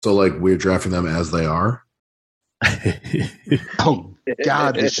So, like, we're drafting them as they are? Oh,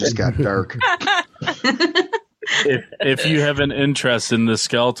 God, this just got dark. If you have an interest in the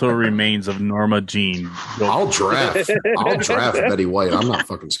skeletal remains of Norma Jean, I'll draft Betty White. I'm not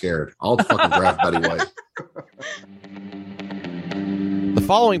fucking scared. I'll fucking draft Betty White. The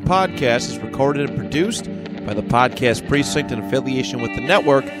following podcast is recorded and produced by the Podcast Precinct in affiliation with the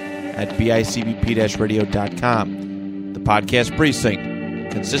network at bicbp-radio.com. The Podcast Precinct.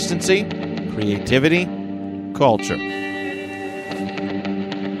 Consistency, creativity, culture.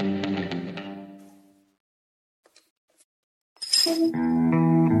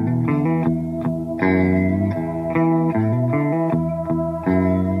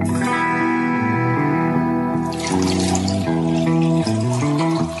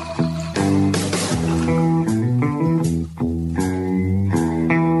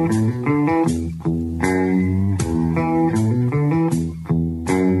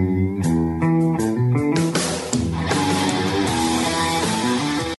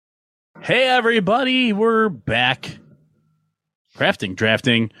 Everybody, we're back.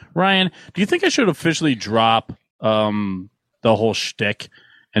 Drafting. Ryan, do you think I should officially drop the whole shtick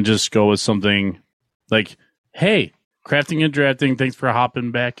and just go with something like, hey, crafting and drafting, thanks for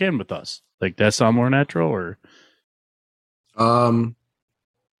hopping back in with us? Like, that sound more natural, or?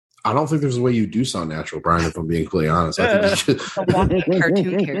 I don't think there's a way you do sound natural, Brian, if I'm being completely honest. I think you should. Cartoon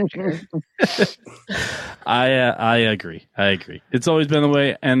character. I agree. It's always been the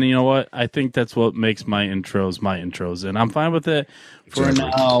way, and you know what? I think that's what makes my intros, and I'm fine with it. For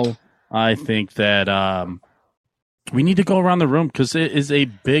now, I think that we need to go around the room because it is a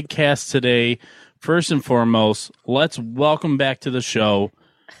big cast today. First and foremost, let's welcome back to the show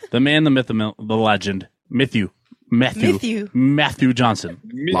the man, the myth, the legend, Matthew Johnson.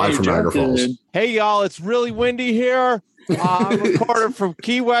 Live from Niagara Falls. Hey, y'all, it's really windy here. I'm recording from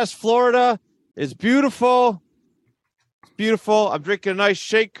Key West, Florida. It's beautiful. I'm drinking a nice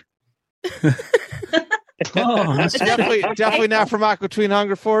shake. It's definitely not from Aqua Tween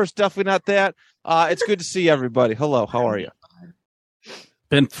Hunger Force. Definitely not that. It's good to see everybody. Hello, how are you?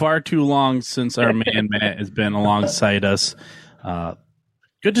 Been far too long since our man Matt has been alongside us.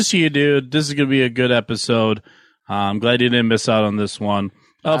 Good to see you, dude. This is going to be a good episode. I'm glad you didn't miss out on this one.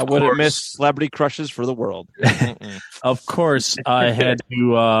 I wouldn't miss Celebrity Crushes for the world. Of course, I had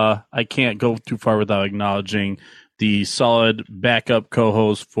to. I can't go too far without acknowledging the solid backup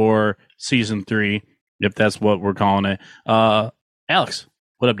co-host for season 3, if that's what we're calling it. Alex,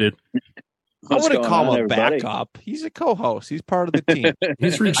 what up, dude? I wouldn't call him a backup. He's a co-host. He's part of the team.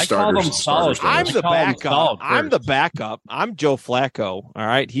 He's reached starters. I'm the backup. I'm Joe Flacco. All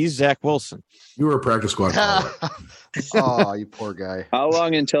right. He's Zach Wilson. You were a practice squad. Oh, you poor guy. How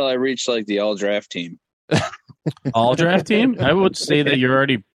long until I reach like the all draft team? All draft team? I would say that you're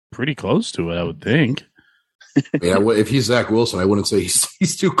already pretty close to it, I would think. Yeah, if he's Zach Wilson, I wouldn't say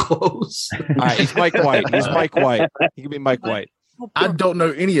he's too close. All right, he's Mike White. He can be Mike White. I don't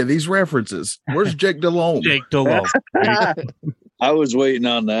know any of these references. Where's Jake Delhomme? I was waiting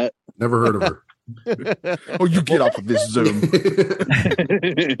on that. Never heard of her. Oh, you get off of this Zoom.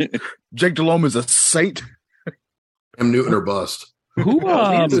 Jake Delhomme is a saint. Cam Newton or bust. Who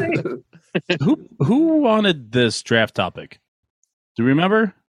wanted this draft topic? Do you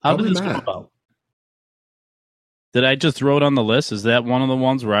remember? How did this come about? Did I just throw it on the list? Is that one of the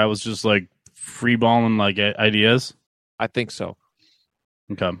ones where I was just like freeballing like ideas? I think so.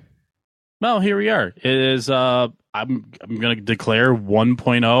 Okay. Well, here we are. It is. I'm going to declare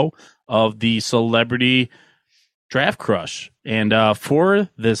 1.0 of the Celebrity Draft Crush, and for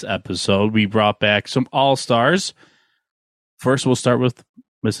this episode, we brought back some all stars. First, we'll start with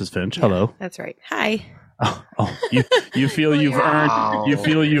Mrs. Finch. Hello. That's right. Hi. Oh, you feel you've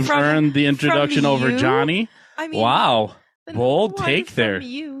earned the introduction over Johnny. I mean, wow. Bold take there.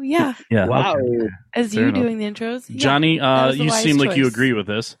 You, yeah. Wow. Okay. As Fair you enough. doing the intros, Johnny. You seem like you agree with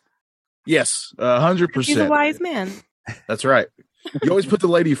this. Yes, 100%. He's a wise man. That's right. You always put the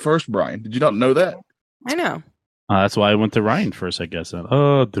lady first, Brian. Did you not know that? I know. That's why I went to Ryan first, I guess.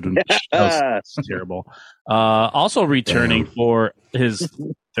 Oh, that's terrible. Also returning for his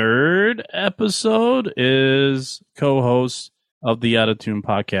third episode is co-host of the Out of Tune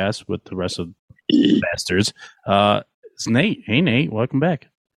podcast with the rest of the bastards. It's Nate. Hey, Nate. Welcome back.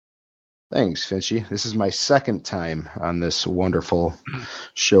 Thanks, Finchy. This is my second time on this wonderful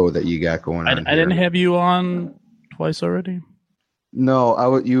show that you got going on. I didn't have you on twice already?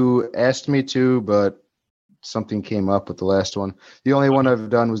 No, you asked me to, but something came up with the last one. The only one I've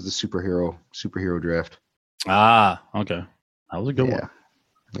done was the superhero draft. Ah, okay. That was a good one.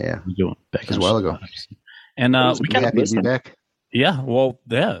 Yeah. Good one. Back a while ago. And we got happy to be back. Yeah, well,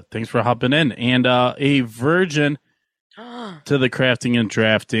 yeah. Thanks for hopping in. And a virgin to the Crafting and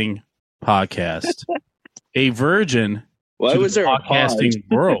Drafting podcast. A virgin Why to was the there a pause? podcasting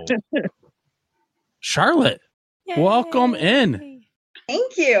world. Charlotte, Yay. welcome in.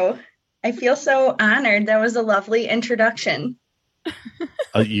 Thank you. I feel so honored. That was a lovely introduction.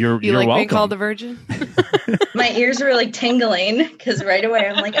 You're You like being welcome. called a virgin? My ears were like tingling because right away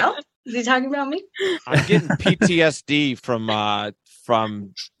I'm like, oh, is he talking about me? I'm getting PTSD from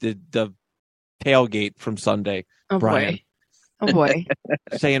the tailgate from Sunday. Oh Brian. boy. Oh boy.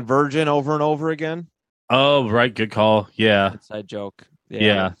 Saying virgin over and over again. Oh, right. Good call. Yeah. Inside joke.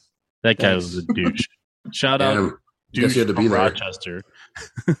 Yeah. That guy Thanks. was a douche. Shout out. Damn. Guess Douche you had to be from there. Rochester.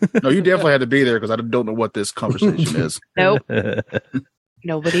 No, you definitely had to be there because I don't know what this conversation is. Nope.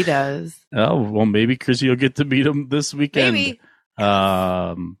 Nobody does. Oh, well, maybe Chrissy will get to meet him this weekend. Maybe.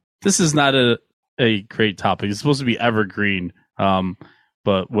 This is not a great topic. It's supposed to be evergreen.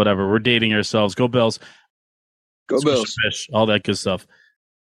 But whatever. We're dating ourselves. Go Bills. Go Squish Bills. Fish, all that good stuff.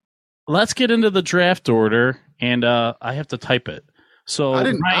 Let's get into the draft order, and I have to type it. So I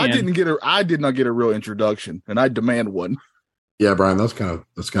Ryan, did not get a real introduction, and I demand one. Yeah, Brian, that's kind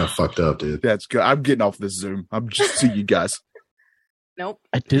of fucked up, dude. That's good. I'm getting off this Zoom. I'm just see you guys. Nope.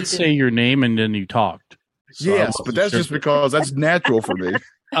 I did say your name and then you talked. So I Yes, wasn't but that's sure. just because that's natural for me.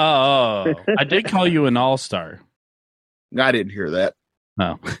 Oh, I did call you an all-star. I didn't hear that.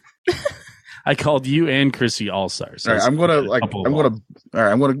 No. I called you and Chrissy all-stars. All right, I'm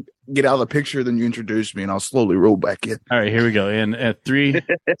gonna get out of the picture. Then you introduce me, and I'll slowly roll back in. All right, here we go. And at 3,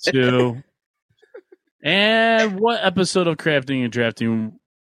 2, and what episode of Crafting and Drafting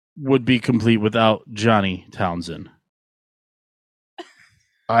would be complete without Johnny Townsend?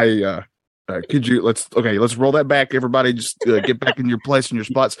 Could you let's roll that back, everybody. Just get back in your place in your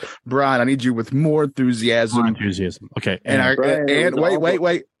spots. Brian, I need you with more enthusiasm. Okay. And Brian, it and was wait,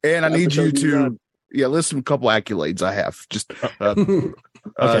 awful. and I need you Episode you to done. list a couple accolades I have. Just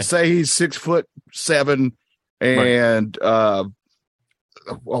Okay. say he's 6'7" and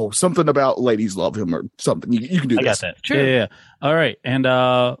something about ladies love him or something. You can do I got this. that. Sure. Yeah. All right. And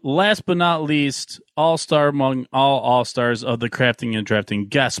last but not least, all-star among all all-stars of the Crafting and Drafting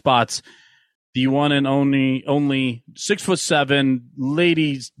guest spots, the one and only 6'7",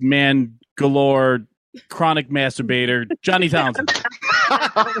 ladies man galore, chronic masturbator, Johnny Townsend.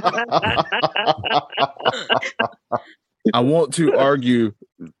 I want to argue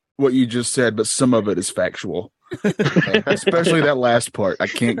what you just said, but some of it is factual. Especially that last part. I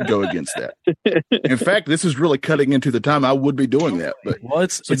can't go against that. In fact, this is really cutting into the time I would be doing that. But Well,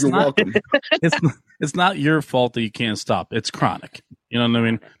 so it's you're not, welcome. it's not your fault that you can't stop. It's chronic. You know what I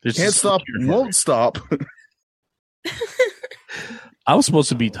mean? There's Can't just stop, cure for won't it. stop. I was supposed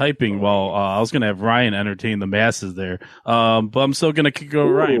to be typing while I was going to have Ryan entertain the masses there. But I'm still going to go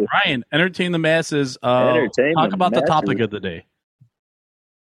Ryan. Ooh. Ryan, entertain the masses. Entertain Talk the about the topic masses. of the day.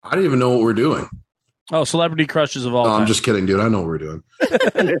 I didn't even know what we're doing. Oh, celebrity crushes of all No, time. I'm just kidding, dude. I know what we're doing.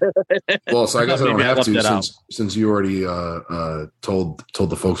 Well, so I guess I don't Maybe I have left to that out. since you already told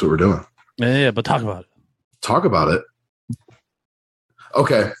the folks what we're doing. Yeah, but talk about it. Talk about it.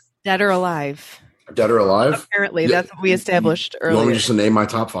 Okay, Dead or alive. dead or alive? Apparently, Yeah. that's what we established You want me earlier. just to name my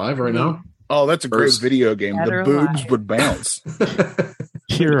top 5 right now? Oh, that's a great First- video game. Dead The or boobs alive. would bounce.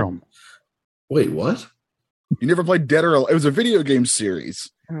 Hear him. Wait, what? You never played Dead or Alive? It was a video game series.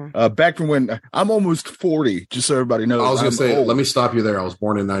 Back from when I'm almost 40, just so everybody knows. I was going I'm to say, old. let me stop you there. I was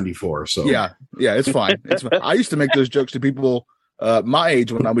born in 94. So Yeah, it's fine. It's fine. I used to make those jokes to people my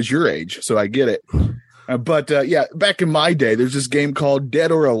age when I was your age, so I get it. But back in my day, there's this game called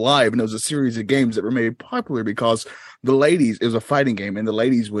Dead or Alive, and it was a series of games that were made popular because the ladies, it was a fighting game, and the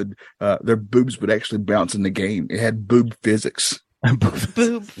ladies would, their boobs would actually bounce in the game. It had boob physics.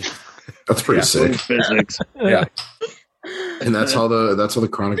 Boob. that's pretty sick. Physics. Yeah. And that's how the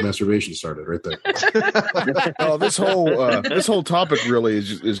chronic masturbation started right there. Oh, this whole topic really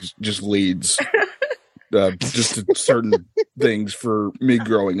is just leads just to certain things for me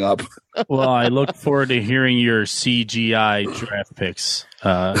growing up. Well, I look forward to hearing your CGI draft picks.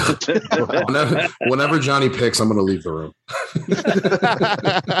 Whenever Johnny picks, I'm going to leave the room.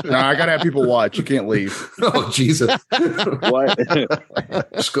 No, I gotta have people watch. You can't leave. Oh, Jesus. What?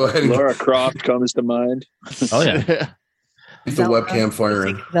 Just go ahead and Laura Croft comes to mind. Oh, yeah. keep the webcam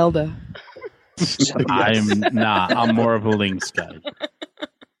firing. Zelda. I'm not. I'm more of a Lynx guy.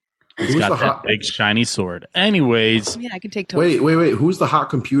 He's Who's got the that hot- big shiny sword. Anyways, Yeah, I can take Toad. Wait. Who's the hot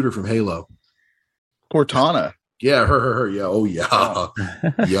computer from Halo? Cortana. Yeah, her. Yeah. Oh, yeah.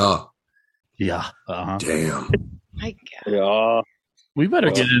 Yeah. yeah. Uh-huh. Damn. My God. Yeah. We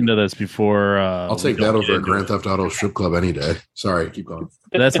better get into this before. I'll take that over a Grand Theft Auto strip club any day. Sorry, keep going.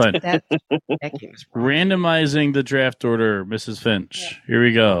 That's fine. That game is wrong. Randomizing the draft order, Mrs. Finch. Here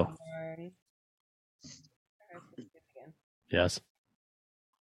we go. Yes.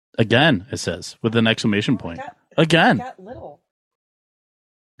 Again, it says, with an exclamation point. Again. Got little.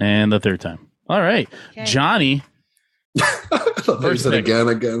 And the third time. All right. Okay. Johnny. I thought they First said pick.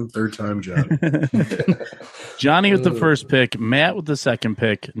 again, third time, John. Johnny with the first pick. Matt with the second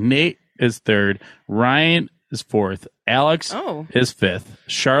pick. Nate is third. Ryan is fourth. Alex Oh. is fifth.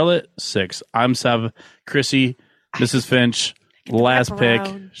 Charlotte, sixth. I'm seventh. Chrissy, Mrs. Finch, Get the last pick.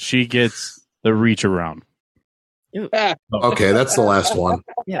 wraparound. She gets the reach around. Okay, that's the last one.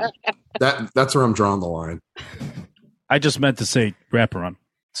 Yeah. That's where I'm drawing the line. I just meant to say wraparound.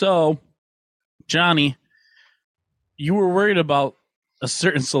 So, Johnny, you were worried about a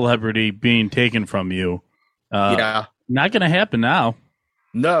certain celebrity being taken from you. Yeah. Not going to happen now.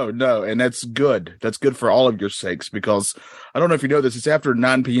 No, and that's good. That's good for all of your sakes because I don't know if you know this. It's after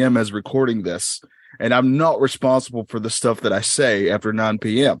 9 p.m. as recording this, and I'm not responsible for the stuff that I say after 9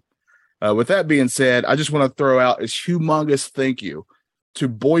 p.m. With that being said, I just want to throw out a humongous thank you to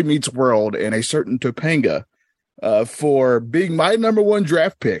Boy Meets World and a certain Topanga for being my number one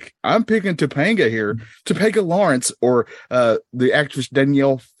draft pick. I'm picking Topanga here. Topanga Lawrence, or the actress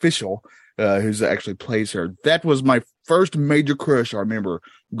Danielle Fishel, who's actually plays her. That was my first major crush I remember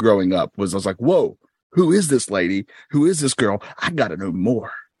growing up. I was like, whoa, who is this lady? Who is this girl? I got to know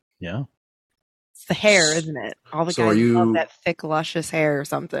more. Yeah. It's the hair, isn't it? All the So guys are you- love that thick, luscious hair or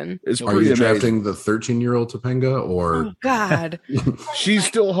something. It's Are pretty you amazing. drafting the 13-year-old Topanga or Oh, God. She's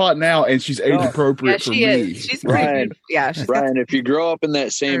still hot now, and she's age Yeah, appropriate for she me. is. She's pretty Ryan. beautiful. Yeah, she's got Brian, if you grow up in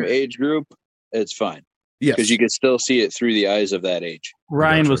that same Sure. age group, it's fine Yes. because you can still see it through the eyes of that age.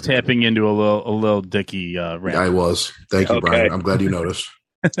 Ryan Gotcha. was tapping into a little Dicky rant. I was. Thank you, Okay. Brian. I'm glad you noticed.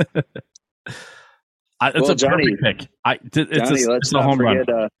 It's Well, a Johnny- perfect pick. It's Johnny, it's a home run.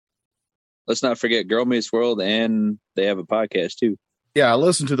 Let's not forget Girl Meets World, and they have a podcast too. Yeah, I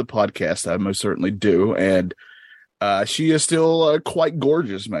listen to the podcast. I most certainly do. And she is still quite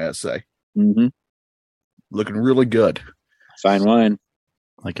gorgeous, may I say. Mm-hmm. Looking really good. Fine wine.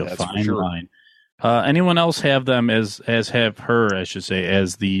 Like a That's for fine sure. line. Anyone else have them as have her, I should say,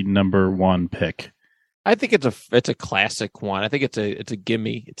 as the number one pick? I think it's a classic one. I think it's a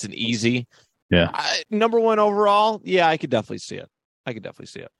gimme. It's an easy. Yeah. Number one overall. Yeah, I could definitely see it.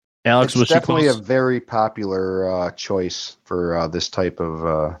 Alex, It's was she definitely a close? very popular choice for this type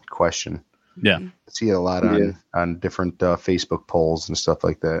of question. Yeah. I see it a lot on different Facebook polls and stuff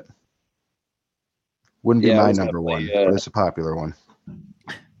like that. Wouldn't be Yeah, I my was number one, definitely, but it's a popular one.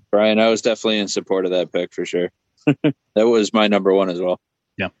 Brian, I was definitely in support of that pick for sure. That was my number one as well.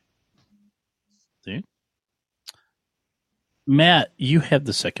 Matt, you have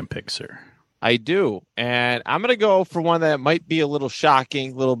the second pick, sir. I do, and I'm gonna go for one that might be a little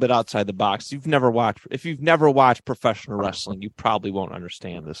shocking, a little bit outside the box. If you've never watched professional wrestling, you probably won't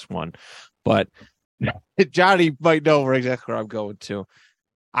understand this one. But Johnny might know exactly where I'm going to.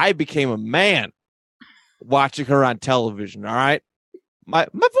 I became a man watching her on television. All right, my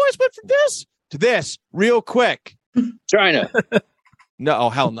voice went from this to this real quick. China. No, oh,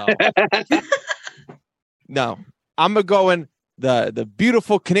 hell no. No, I'm gonna go in the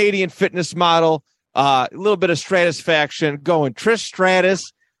beautiful Canadian fitness model, a little bit of Stratisfaction, going Trish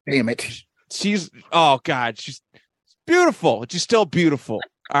Stratus. Damn it. She's she's beautiful. She's still beautiful.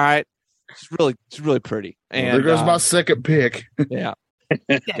 All right, she's really pretty. And Well, there goes my second pick. yeah,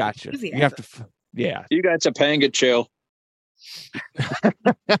 Yeah, gotcha. easy You have to, yeah. You got Topanga chill.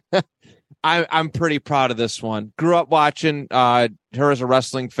 I'm pretty proud of this one. Grew up watching her as a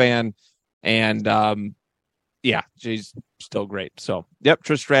wrestling fan, and yeah, she's still great. So, yep,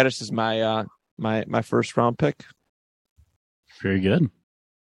 Trish Stratus is my my first round pick. Very good.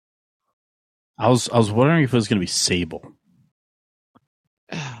 I was wondering if it was going to be Sable.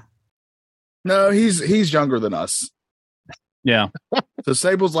 No, he's younger than us. Yeah. So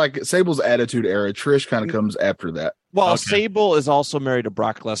Sable's attitude era. Trish kind of comes after that. Well, Okay. Sable is also married to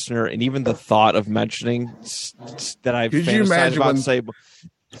Brock Lesnar, and even the thought of mentioning that I've Could you fantasized imagine about when- Sable.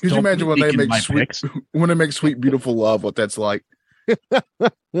 Could you Don't imagine when be they leaking make my sweet picks. beautiful love? What that's like?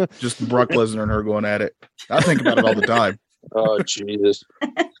 Just Brock Lesnar and her going at it. I think about it all the time. Oh Jesus! I'm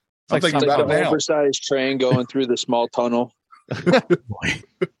like thinking It's about like it the now. oversized train going through the small tunnel. Boy.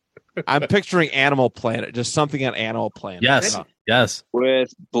 I'm picturing Animal Planet, just something on Animal Planet. Yes. Yes.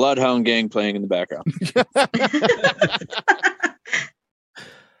 With Bloodhound Gang playing in the background.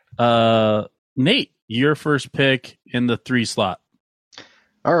 Nate, your first pick in the 3 slot.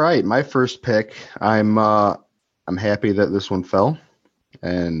 All right, my first pick. I'm happy that this one fell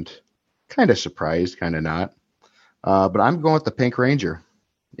and kind of surprised, kind of not. But I'm going with the Pink Ranger,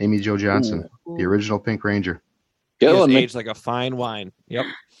 Amy Jo Johnson, the original Pink Ranger. She has Killing me. aged like a fine wine. Yep.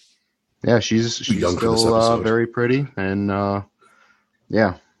 Yeah, she's young for this still episode. very pretty, and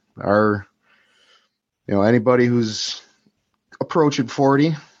yeah, anybody who's approaching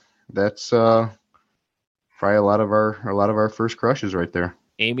 40, that's probably a lot of our first crushes right there.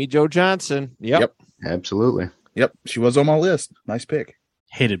 Amy Jo Johnson. Yep. Absolutely. Yep, she was on my list. Nice pick.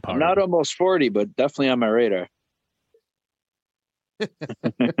 Hated I'm part. not almost 40, but definitely on my radar.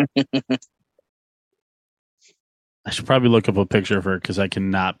 I should probably look up a picture of her because I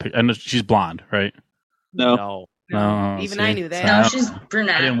cannot pick. I know she's blonde, right? No. No, Even see? I knew that. No, So she's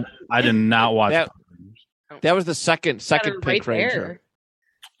brunette. I did not watch. That- That was the second Got her Pink Ranger. there.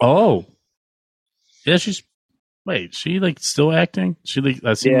 Oh, yeah. She's wait. She like still acting? She like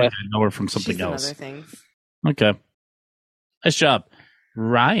I seem Yeah. like I know her from something She's in else. other things. Okay. Nice job,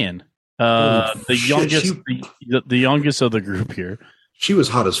 Ryan. The shit, youngest, the youngest of the group here. She was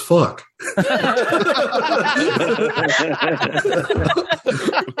hot as fuck.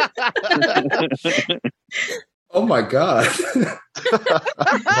 Oh my god. Love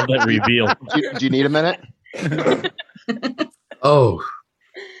that reveal. Do you need a minute? Oh,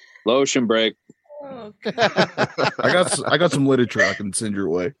 Lotion break. Oh, I got some literature I can send your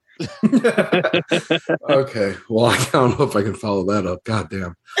way. okay. Well, I don't know if I can follow that up. God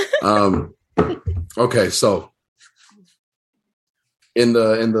damn. Okay, so in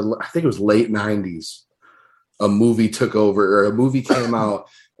the I think it was late 90s, a movie took over, or a movie came out,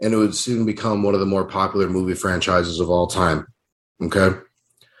 and it would soon become one of the more popular movie franchises of all time. Okay.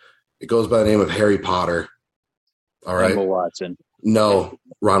 It goes by the name of Harry Potter. All right. Emma Watson. No,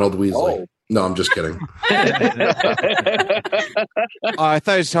 Ronald Weasley. Oh. No, I'm just kidding. I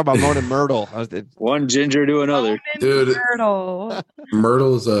thought you were talking about Mona Myrtle. One ginger to another. Dude. Turtle.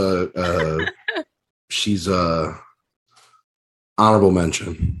 Myrtle's she's a honorable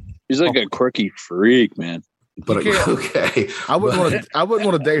mention. She's like a quirky freak, man. But You can't- okay. I wouldn't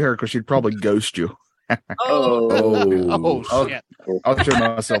want to date her because she'd probably ghost you. Oh, Oh, Oh, shit. I'll show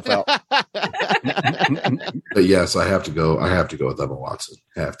myself out. but yes, I have to go with Emma Watson.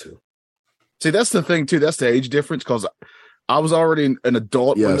 Have to. See, that's the thing too. That's the age difference because I was already an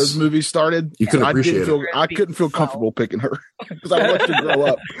adult when Yes. those movies started. You can I appreciate didn't it. feel I couldn't feel comfortable picking her because I watched her grow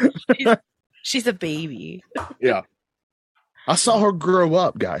up. she's a baby. Yeah, I saw her grow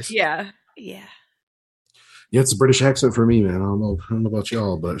up, guys. Yeah. Yeah, it's a British accent for me, man. I don't know about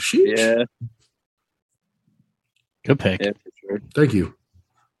y'all, but sheesh. Yeah. Good pick, Yeah, for sure. Thank you.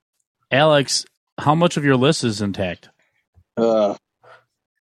 Alex. How much of your list is intact?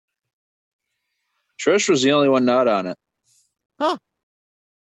 Trish was the only one not on it.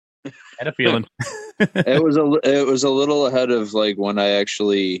 Had a feeling. It was a little ahead of like when I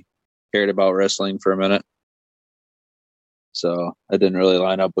actually cared about wrestling for a minute. So it didn't really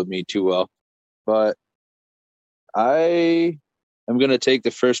line up with me too well. But I am going to take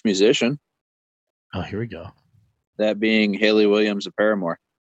the first musician, Oh, here we go. that being Hayley Williams of Paramore,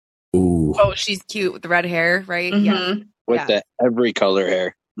 Ooh. Oh, she's cute with the red hair, right? Yeah. Mhm. with Yeah. the every color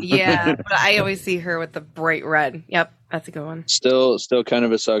hair. Yeah. But I always see her with the bright red. Yep. That's a good one. Still kind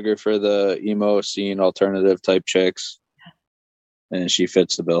of a sucker for the emo scene, alternative type chicks. And she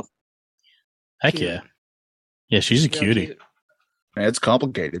fits the bill. Heck Cute. yeah. Yeah, she's a Real cutie. cute. Man, it's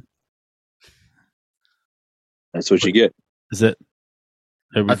complicated. That's what you get. Is it?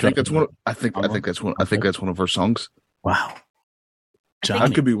 There we I think go. that's one. I think that's one of her songs. Wow. I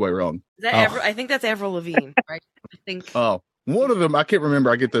Johnny. could be way wrong. Is that I think that's Avril Lavigne, right? I think. Oh, one of them I can't remember.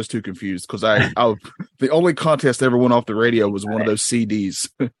 I get those two confused because I the only contest I ever went off the radio was one of those CDs.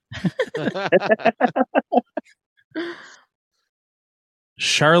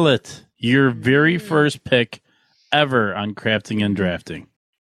 Charlotte, your very first pick ever on crafting and drafting.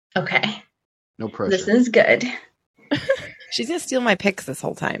 Okay. No pressure. This is good. She's gonna steal my picks this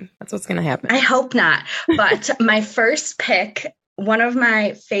whole time. That's what's gonna happen. I hope not. But my first pick, one of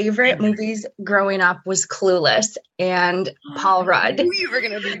my favorite movies growing up was Clueless and Paul Rudd. I knew you were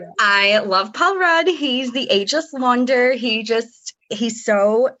gonna do that. I love Paul Rudd. He's the ageless wonder. He's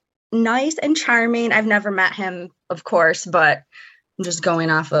so nice and charming. I've never met him, of course, but I'm just going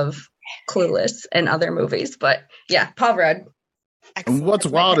off of Clueless and other movies. But yeah, Paul Rudd. And what's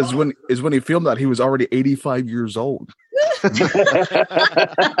wild is when he filmed that he was already 85 years old.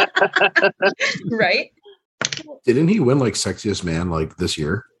 Right? Didn't he win like sexiest man like this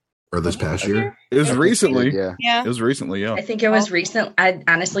year or this past year? It was recently. Yeah. Yeah. It was recently. Yeah. I think it was recent. I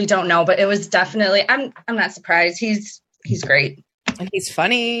honestly don't know, but it was definitely. I'm not surprised. He's great. And he's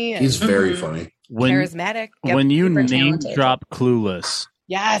funny. And He's very Mhm. funny. When charismatic. Yep. when you super name talented. drop Clueless,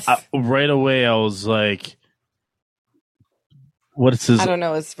 Yes. Right away, I was like, "What is his?" I don't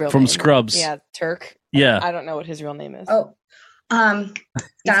know his real from name. Scrubs. Yeah, Turk. Yeah, I don't know what his real name is. Oh, Donald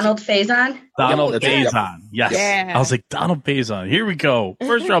Faison. Donald Yep, that's- Faison. Yes, Yeah. I was like Donald Faison. Here we go,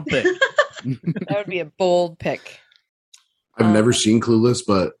 first round pick. That would be a bold pick. I've never seen Clueless,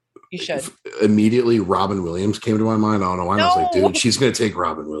 but You should. immediately Robin Williams came to my mind. I don't know why. And I was like, No. dude, she's going to take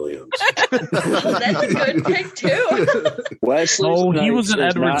Robin Williams. That's a good pick too. Wesley Oh, he was Snipes an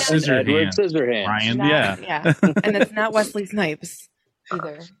is Edward not an Edward Scissorhands. Scissorhands. Ryan, Not- yeah. Yeah. And it's not Wesley Snipes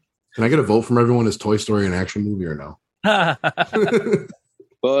either. Can I get a vote from everyone? Is Toy Story an action movie or no?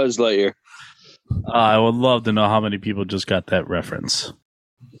 Buzz Lightyear. I would love to know how many people just got that reference.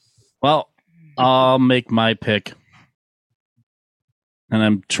 Well, I'll make my pick. And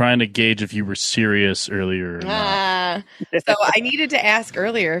I'm trying to gauge if you were serious earlier or not. So I needed to ask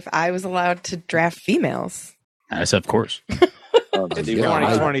earlier if I was allowed to draft females. I said, of course. It's Yeah,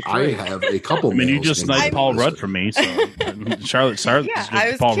 I 2023. have a couple. I mean, you males just in sniped my Paul list. Rudd for me, so Charlotte Yeah, I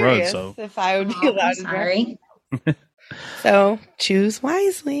was Paul curious Rudd. So if I would be Oh, allowed I'm to draft. sorry. So choose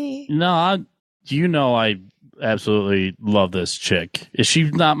wisely. no, I absolutely love this chick.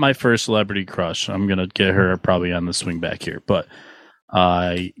 She's not my first celebrity crush. I'm gonna get her probably on the swing back here, but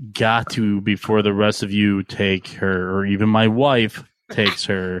I got to before the rest of you take her, or even my wife takes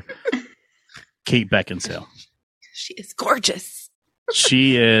her. Kate Beckinsale. She is gorgeous.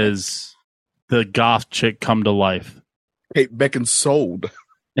 She is the goth chick come to life. Kate Beckinsale.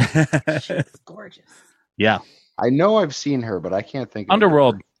 She's gorgeous. Yeah, I know I've seen her, but I can't think. of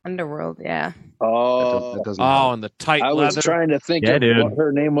Underworld. Underworld, yeah. Oh, That doesn't. Oh, and the tight I was leather. trying to think Yeah, of dude. what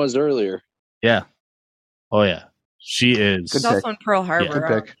her name was earlier. Yeah. Oh yeah, she is. Good She's also pick. in Pearl Harbor. Good I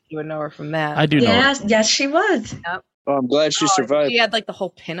don't pick. think you would know her from that. I do know. Yes, she was. Oh, I'm glad she survived. She had like the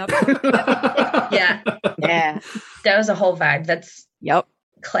whole pinup. Yeah, Yeah. that was a whole vibe. That's Yep.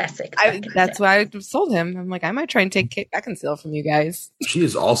 classic. That's why I sold him. I'm like, I might try and take Kate Beckinsale from you guys. She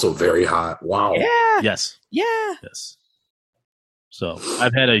is also very hot. Wow. Yeah. Yes. Yeah. Yes. So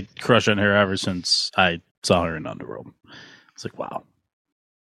I've had a crush on her ever since I saw her in Underworld. It's like, wow.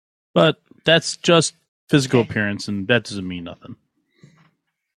 But that's just physical appearance, and that doesn't mean nothing.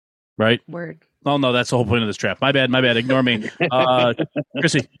 Right? Word. Oh, no, that's the whole point of this draft. My bad. Ignore me.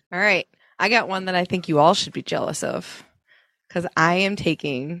 Chrissy. All right. I got one that I think you all should be jealous of because I am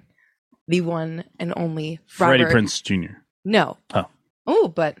taking the one and only Freddie Robert. Prinze Jr. No. Oh.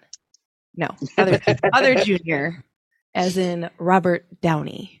 But no. Other junior, as in Robert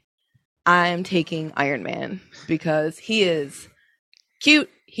Downey. I'm taking Iron Man because he is cute.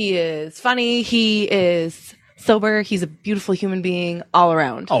 He is funny. He is sober. He's a beautiful human being all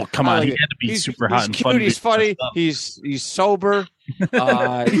around. Oh, come on. like He it. had to be He's super hot and cute, funny. He's funny. He's sober. He's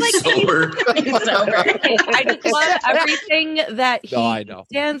sober. I just love everything that he No, I know.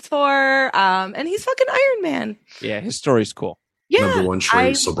 stands for. And he's fucking Iron Man. Yeah, his story's cool. Yeah. Number one trait,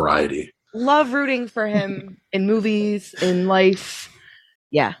 I sobriety. love rooting for him in movies, in life.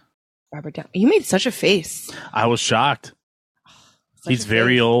 Yeah. Robert Downey. You made such a face. I was shocked. Such He's a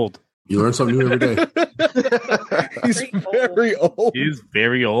very face. old. You learn something new every day. He's very old. He's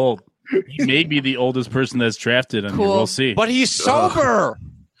very old. He may be the oldest person that's drafted, and Cool. we'll see. But he's sober.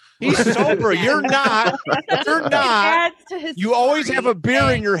 He's sober. You're not. You're It not. adds to his You always story. have a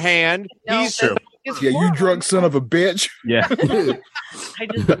beer in your hand. No, He's True. it's Yeah, you horrible. drunk son of a bitch. Yeah.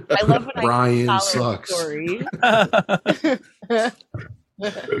 I love when Brian I follow sucks. story.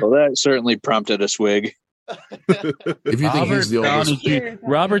 Well, that certainly prompted a swig. If you think he's the oldest,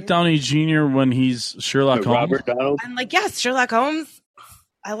 Robert Downey Jr. when he's Sherlock Holmes. Robert Donald. I'm like, yes, Sherlock Holmes.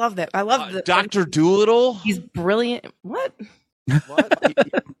 I love that. I love the Dr. Doolittle. He's brilliant. What?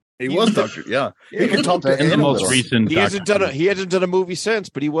 What? He was Doctor. Yeah, he can talk to In the most animals. recent, He hasn't Doctor done a he hasn't done a movie since,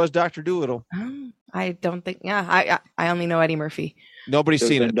 but he was Dr. Doolittle. I don't think. Yeah, I only know Eddie Murphy. Nobody's Could've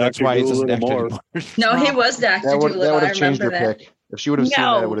seen been it. That's Dr. why he doesn't act Doolittle anymore. No, he was Dr. That would Doolittle. I have changed her remember that. pick. If she would have seen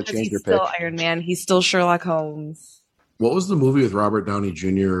that, it would have 'cause changed her he's still pick. Iron Man. He's still Sherlock Holmes. what was the movie with Robert Downey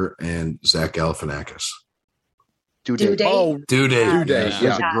Jr. and Zach Galifianakis? Due Due date. date. Oh, Due Date. Due Date. Yeah.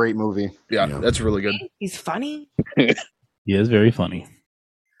 That's Yeah, a great movie. yeah, Yeah. that's really good. He's funny. He is very funny.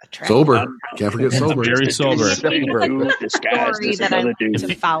 Attractive. Sober. Can't forget sober. Very sober. It's like Dude a disguised story as that I another like dude.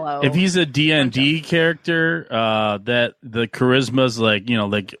 to follow. If he's a D&D character, that the charisma's like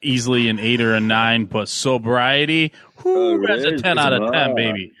easily an 8 or a 9, but sobriety, whoo, that's a 10 out of 10,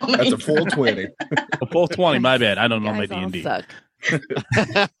 baby. That's a full 20. A full 20, my bad. I don't know You my guys all D&D. suck.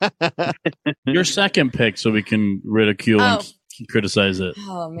 Your second pick, so we can ridicule and criticize it.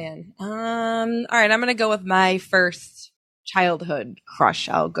 Oh man. All right, I'm gonna go with my first childhood crush.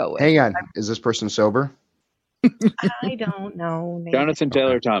 I'll go with. Hang on. Is this person sober? I don't know. Jonathan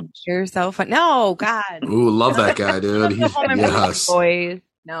Taylor Thomas. You're so fun. No, God. Ooh, love that guy, dude. He's, yes. Boys.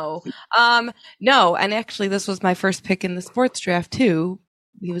 No. No, and actually this was my first pick in the sports draft too.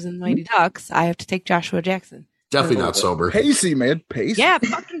 He was in Mighty Ducks. I have to take Joshua Jackson. Definitely not sober. Pacey, man. Pacey. Yeah,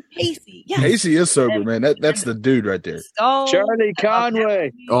 fucking Pacey. Yeah. Pacey is sober, man. That's the dude right there. So, Charlie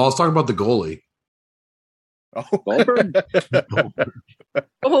Conway. Oh, let's talk about the goalie. Oh. Goldberg.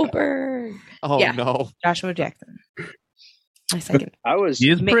 Goldberg. Oh Yeah. no. Joshua Jackson. My second. I was He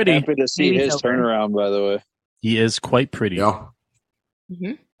is pretty. happy to see Maybe his sober. turnaround, by the way. He is quite pretty. Yeah.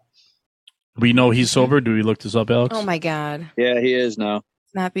 Mm-hmm. We know he's sober. Do we look this up, Alex? Oh my God. Yeah, he is now.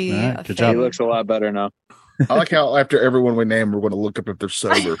 Not be All right, a good thing. He job. looks a lot better now. I like how after everyone we name, we're going to look up if they're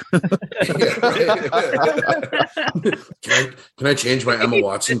sober. Can I change my Emma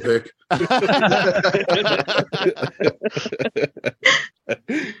Watson pick?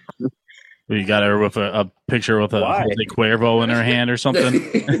 You got her with a picture with a Why? Jose Cuervo in her hand or something.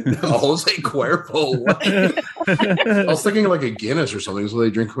 Jose Cuervo. What? I was thinking like a Guinness or something, so they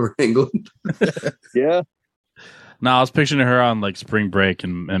drink over in England. Yeah. No, I was picturing her on like spring break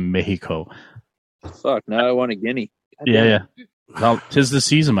in Mexico. Fuck. Now I want a guinea. Yeah. Well, 'tis the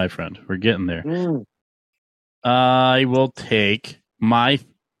season, my friend. We're getting there. Mm. I will take my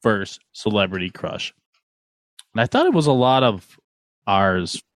first celebrity crush. And I thought it was a lot of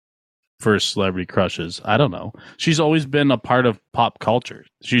ours first celebrity crushes. I don't know. She's always been a part of pop culture.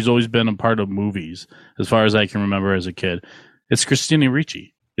 She's always been a part of movies, as far as I can remember as a kid. It's Christina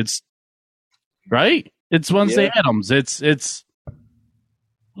Ricci. It's right. It's Wednesday Yeah. Addams. It's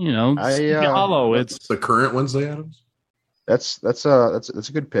Hollow. It's the current Wednesday Addams. That's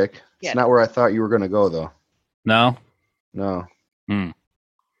a good pick. Yeah. It's not where I thought you were going to go though. no. No.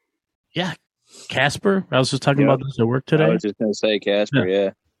 Yeah, Casper. I was just talking Yeah. about this at work I today. was just going to say Casper,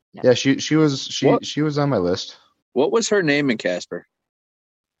 yeah. Yeah, she was on my list. What was her name in Casper?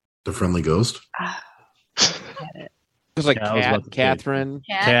 The Friendly Ghost. It was like Yeah, I was about to say. Catherine.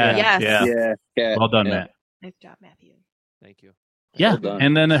 Cat, Yes. yeah. Yeah. Cat. Well done, Yeah. Matt. Nice job, Matthew. Thank you. Yeah, Well done.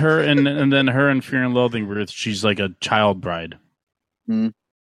 and then her and then her and Fear and Loathing, where she's like a child bride.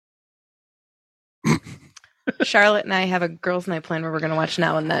 Charlotte and I have a girls' night plan where we're going to watch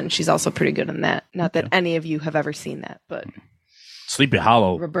Now and Then. She's also pretty good in that. Not that any of you have ever seen that, but Sleepy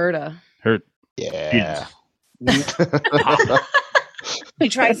Hollow. Roberta. Her Yeah. She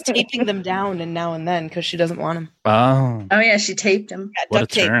tries taping them down in Now and Then because she doesn't want them. Oh, Oh yeah, she taped him. Yeah, What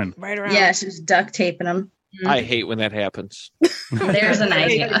duct a tape turn. right around. Yeah, she was duct taping him. I hate when that happens. There's an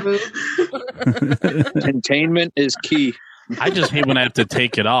idea. Containment is key. I just hate when I have to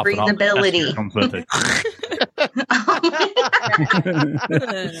take it off. and all the Breathability. texture comes with it.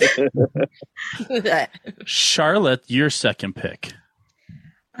 Charlotte, your second pick.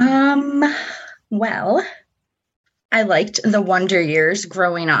 Well, I liked the Wonder Years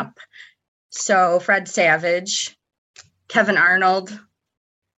growing up. So Fred Savage, Kevin Arnold.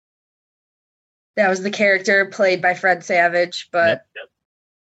 That was the character played by Fred Savage, but Yep.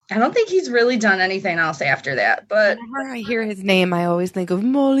 I don't think he's really done anything else after that. But Whenever I hear his name, I always think of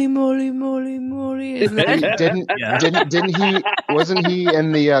Molly, Molly, Molly, Molly. Isn't that- Didn't he? Wasn't he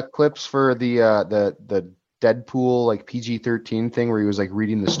in the clips for the Deadpool like PG-13 thing where he was like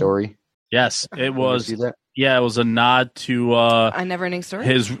reading the story? Yes, it Did you was. see that? Yeah, it was a nod to I Never Ending Story?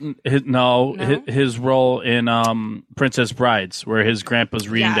 his role in Princess Brides, where his grandpa's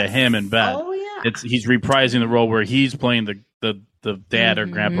reading to Yes. him in bed. oh yeah, He's reprising the role where he's playing the dad or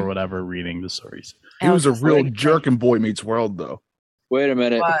Mhm. grandpa or whatever reading the stories. He was a Alex is real like- jerk in Boy Meets World, though. Wait a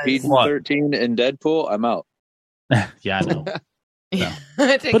minute. Was. PG-13 and Deadpool? I'm out. Yeah, I know. Yeah.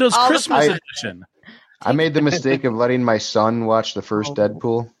 But it was All the Christmas I- edition. I made the mistake of letting my son watch the first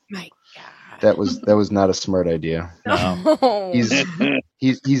Deadpool. My God. That was not a smart idea. No. He's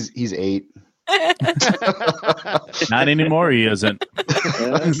 8. Not anymore. He isn't.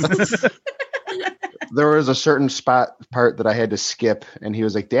 There was a certain part that I had to skip, and he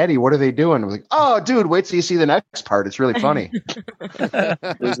was like, "Daddy, what are they doing?" I was like, "Oh, dude, wait till you see the next part. It's really funny."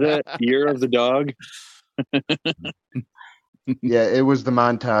 Is that Year of the Dog? Yeah, it was the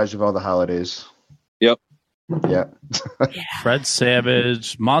montage of all the holidays. Yep. Yeah. Fred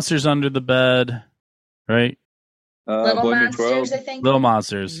Savage, Monsters Under the Bed, right? Little Boy Meets World. Monsters, I think. Little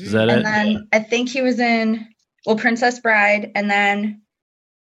Monsters. Is that and it? then I think he was in Princess Bride, and then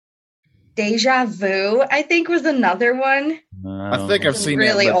Deja Vu. I think was another one. I think I've seen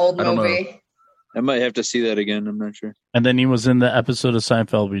Really that, but old I don't know. movie. I might have to see that again. I'm not sure. And then he was in the episode of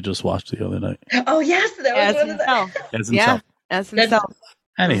Seinfeld we just watched the other night. Oh yes, that was As one of the. himself. As Yeah, himself. as himself.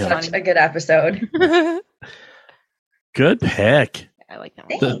 Anyhow, Such a good episode. good pick. I like that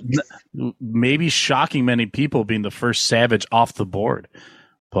one. Maybe shocking many people being the first Savage off the board,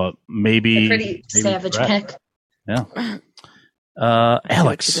 but maybe A pretty savage Brett. pick. Yeah. I see what you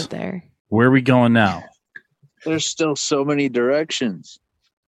Alex, did there. where are we going now? There's still so many directions.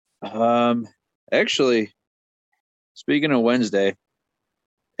 Actually, speaking of Wednesday,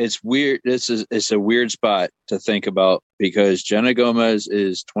 it's weird. It's a weird spot to think about because Jenna Gomez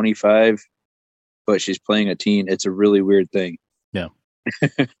is 25, but she's playing a teen. It's a really weird thing. Yeah.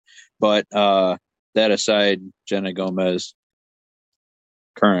 But that aside, Jenna Gomez,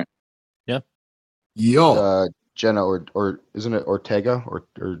 current. Yo, Jenna or isn't it Ortega or?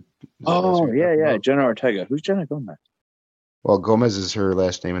 Oh yeah, Jenna Ortega. Who's Jenna Gomez? Well, Gomez is her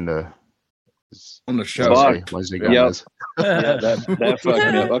last name in the On the show. Fuck. Wednesday Yep. Gomez. Yeah, that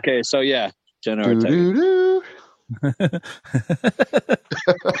fucked me up. Okay, so yeah, Jenna Ortega. Doo-doo-doo.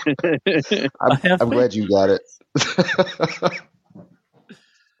 I'm glad you got it.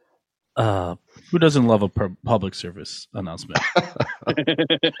 Who doesn't love a public service announcement?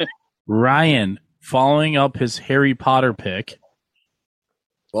 Ryan, following up his Harry Potter pick.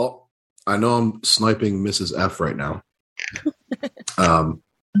 well, I know I'm sniping Mrs. F right now. I'm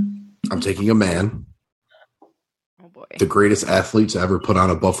taking a man, Oh boy. the greatest athlete to ever put on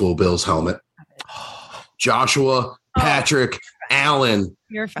a Buffalo Bills helmet. Joshua Patrick Allen,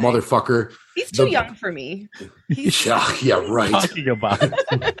 You're fine. motherfucker. He's too The- young for me. He's Yeah, right. Talking about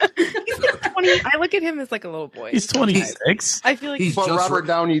like 20. I look at him as like a little boy. he's 26. I feel like He's But just Robert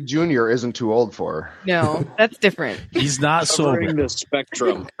Downey Jr. isn't too old for her. no, that's different. He's not Covering sober. the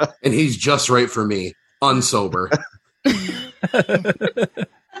spectrum. And he's just right for me, unsober.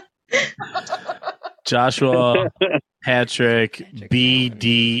 Joshua Patrick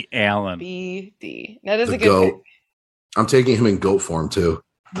B.D. Allen. BD. That is The a good goat. pick. I'm taking him in goat form too.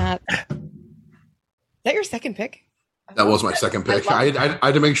 Not. Is that your second pick? That was my second pick. I I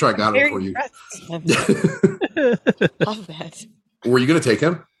had to make sure I got it Very before you. impressed. Love that. Were you going to take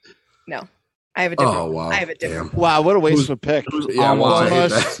him? No, I have a different. Oh wow! I have a different. Damn. Wow, what a waste of a pick. Yeah, well, I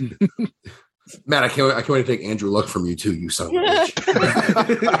hate Almost. that. Matt, I can't wait to take Andrew Luck from you too. You son of a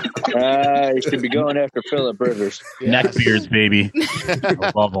bitch. You should be going after Phillip Rivers Neckbeards, baby.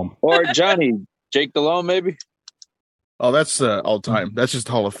 I love them. or Johnny Jake Delhomme, maybe. Oh, that's all time. That's just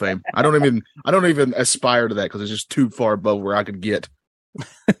Hall of Fame. I don't even aspire to that because it's just too far above where I could get.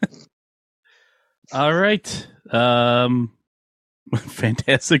 All right.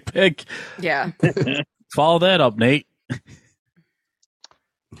 Fantastic pick. Yeah. Follow that up, Nate.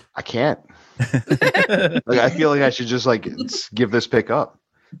 I can't. I feel like I should just give this pick up,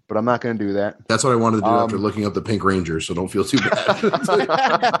 but I'm not going to do that. That's what I wanted to do after looking up the Pink Ranger, so don't feel too bad.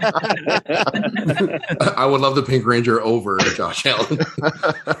 I would love the Pink Ranger over Josh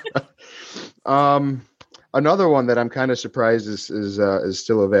Allen. Another one that I'm kind of surprised is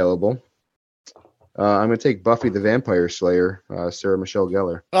still available. I'm going to take Buffy the Vampire Slayer, Sarah Michelle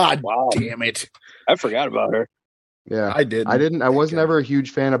Gellar. Ah, Wow. damn it! I forgot about her. Yeah, I did. I wasn't ever a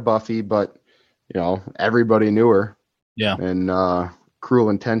huge fan of Buffy, but everybody knew her. Yeah. And Cruel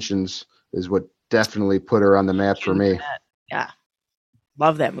Intentions is what definitely put her on the map for me. Yeah.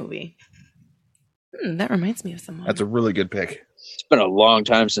 Love that movie. That reminds me of someone. That's a really good pick. It's been a long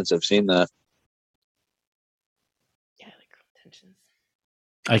time since I've seen that. Yeah, I like Cruel Intentions.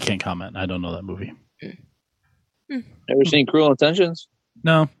 I can't comment. I don't know that movie. Ever seen Cruel Intentions?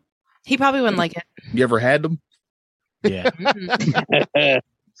 No. He probably wouldn't like it. You ever had them? Yeah. Mhm.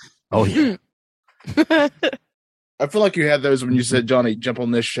 Oh, yeah. I feel like you had those when you said, Johnny, jump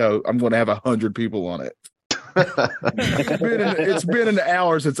on this show. I'm going to have 100 people on it. It's been an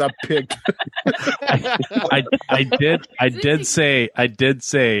hour since I picked. I did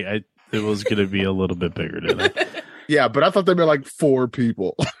say it was going to be a little bit bigger than that. Yeah, but I thought they were like 4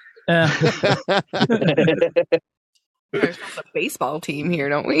 people. There's a baseball team here,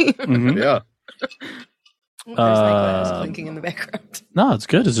 don't we? Mhm. Yeah. There's like blinking in the background. No, it's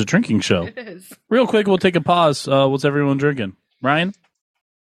good. It's a drinking show. It is. Real quick, we'll take a pause. What's everyone drinking? Ryan?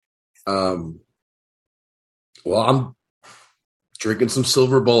 Well, I'm drinking some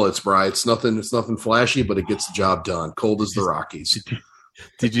Silver Bullets, Bri. It's nothing flashy, but it gets the job done. Cold as the Rockies.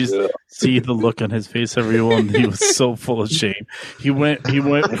 Did you see the look on his face, everyone? He was so full of shame. He went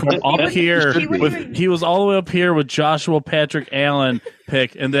from up here he was all the way up here with Joshua Patrick Allen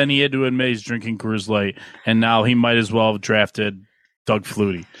pick, and then he had to admit he's drinking Coors Light, and now he might as well have drafted Doug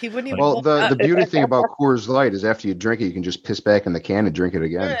Flutie. He wouldn't even. Well, hold the up. beauty thing about Coors Light is after you drink it, you can just piss back in the can and drink it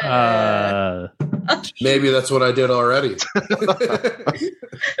again. Maybe that's what I did already.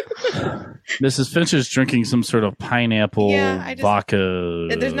 Mrs. Finch is drinking some sort of pineapple vodka.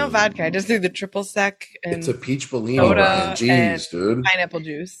 There's no vodka. I just threw the triple sec and It's a peach Bellini, soda Brian. Jeez, dude. pineapple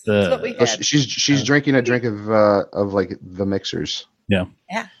juice. That's what we Oh, had. she's drinking a drink of like the mixers. Yeah.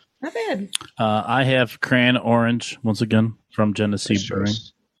 Yeah, not bad. I have cran orange once again from Genesee Brewing.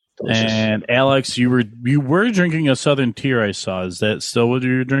 Delicious. And Alex, you were drinking a Southern Tier. I saw. Is that still what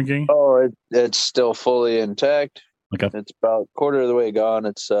you're drinking? Oh, it's still fully intact. Okay. It's about quarter of the way gone.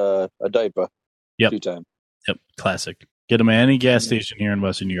 It's a DIPA. Yep. 2-time. Yep. Classic. Get them at any gas station here in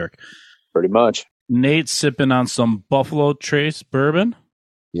Western New York. Pretty much. Nate's sipping on some Buffalo Trace bourbon.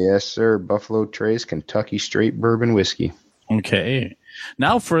 Yes, sir. Buffalo Trace Kentucky Straight Bourbon Whiskey. Okay.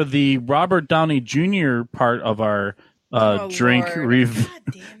 Now for the Robert Downey Jr. part of our drink Lord.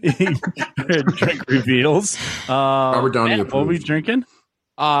 drink reveals. Robert Downey Matt, what are we approved. drinking?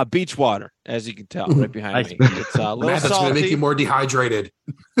 Beach water, as you can tell, right behind me. It's a little Matt, that's going to make salty. you more dehydrated.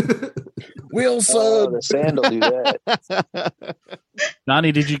 Wilson. The sand will do that.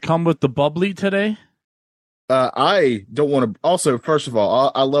 Johnny, did you come with the bubbly today? I don't want to. Also, first of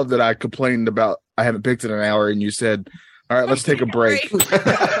all, I love that I complained about I haven't picked in an hour, and you said, "All right, let's take a break."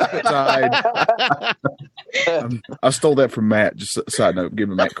 I stole that from Matt. Just a side note,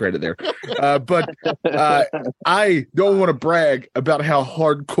 giving Matt credit there. But I don't want to brag about how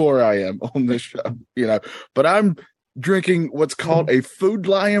hardcore I am on this show, But I'm drinking what's called a Food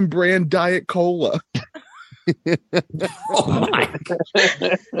Lion brand Diet Cola. Oh my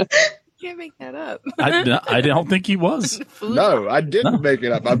God. Can't make that up. I don't think he was. Food No, I didn't make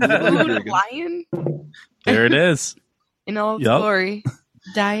it up. I'm literally Food drinking. Lion There it is. in all its Yup. glory.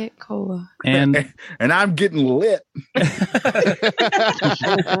 Diet Cola. And And I'm getting lit.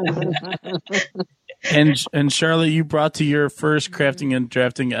 and Charlotte, you brought to your first crafting and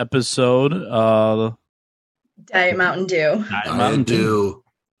drafting episode. Diet Mountain Dew. Mountain Dew.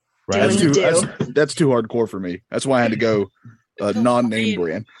 Right. Doing the Dew. That's too hardcore for me. That's why I had to go non-name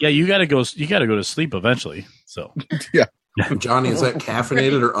brand. Yeah, you gotta go to sleep eventually. So Johnny, is that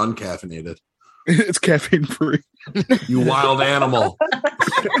caffeinated or uncaffeinated? It's caffeine free. You wild animal.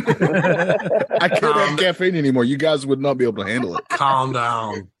 I can't have caffeine anymore. You guys would not be able to handle it. Calm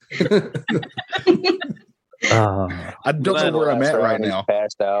down. I don't know where I'm at right now.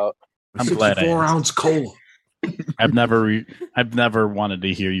 Passed out. I'm glad I 64-ounce cola. I've never wanted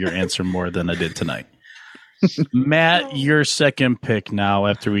to hear your answer more than I did tonight. Matt, your second pick now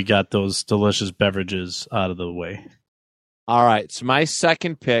after we got those delicious beverages out of the way. All right, so my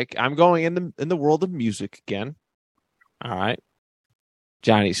second pick, I'm going in the world of music again. All right.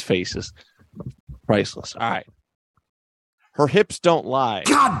 Johnny's face is priceless. All right. Her hips don't lie.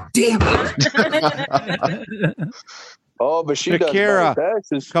 God damn it. Oh, but she Shakira. does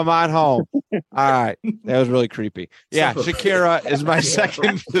Texas. Come on home. All right. That was really creepy. Yeah, Son of a Shakira bitch. is my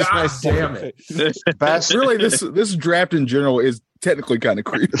second. God damn it. Best, Really, this draft in general is technically kind of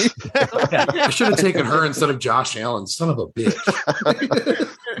creepy. I should have taken her instead of Josh Allen. Son of a bitch.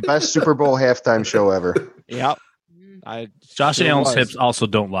 best Super Bowl halftime show ever. Yep. Josh Sure Allen's was. hips also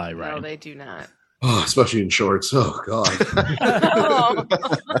don't lie, No, right? they do not. Oh, especially in shorts. Oh, God. Oh.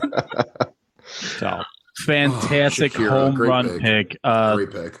 So fantastic Shakira, home great run pick.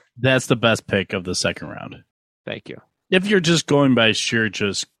 Great pick. That's the best pick of the second round. Thank you. If you're just going by sheer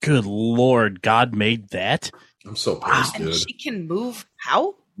just good Lord, God made that. I'm so pissed, And dude. she can move.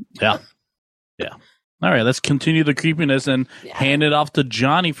 How? Yeah. All right, let's continue the creepiness and hand it off to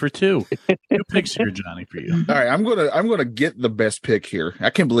Johnny for two. Two picks here, Johnny, for you. All right, I'm gonna get the best pick here.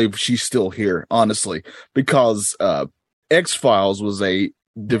 I can't believe she's still here, honestly, because X-Files was a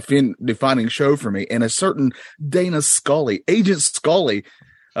defining show for me, and a certain Dana Scully, Agent Scully,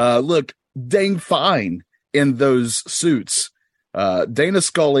 looked dang fine in those suits. Dana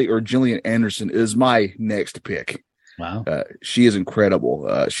Scully or Gillian Anderson is my next pick. Wow. She is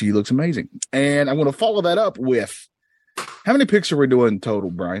incredible. She looks amazing, and I'm going to follow that up with how many picks are we doing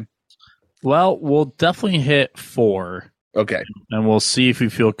total, Brian? Well, we'll definitely hit 4, Okay. and we'll see if we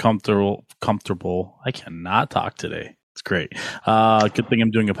feel comfortable. I cannot talk today. It's great. Good thing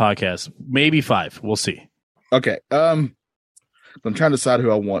I'm doing a podcast. Maybe 5. We'll see. Okay. I'm trying to decide who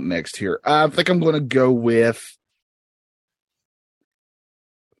I want next here. I think I'm going to go with.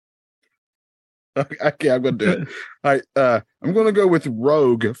 Okay, I'm going to do it. All right. I'm going to go with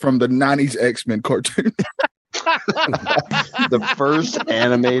Rogue from the 90s X-Men cartoon. The first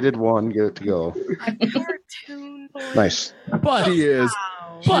animated one. Get it to go. A cartoon. Nice. But She is.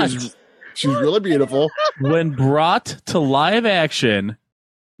 Wow. But She's really beautiful. When brought to live action,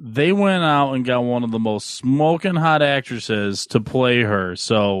 they went out and got one of the most smoking hot actresses to play her.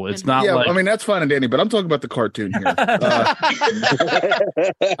 So it's not Yeah, like I mean that's fine and dandy, but I'm talking about the cartoon here.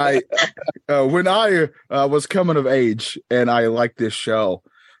 When I was coming of age and I liked this show,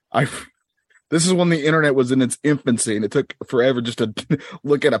 this is when the internet was in its infancy, and it took forever just to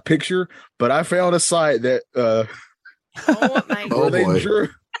look at a picture. But I found a site that Oh my Oh, where boy.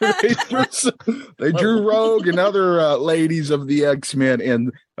 they drew Rogue and other ladies of the X-Men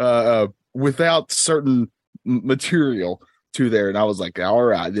and without certain material to there, and I was like, all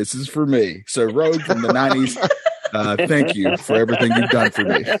right, this is for me. So Rogue from the 90s, thank you for everything you've done for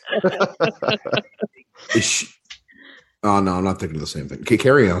me. Oh no, I'm not thinking of the same thing. Okay,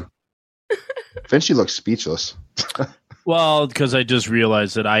 carry on. Then she looks speechless. well, because I just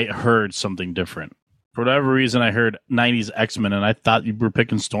realized that I heard something different. For whatever reason, I heard 90s X-Men, and I thought you were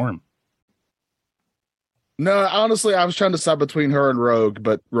picking Storm. No, honestly, I was trying to decide between her and Rogue,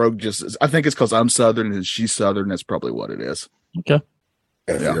 but Rogue just, I think it's because I'm Southern and she's Southern. That's probably what it is. Okay.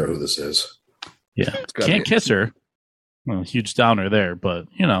 Gotta figure out who this is. Yeah. It's gotta Can't be- kiss her. Well, huge downer there, but,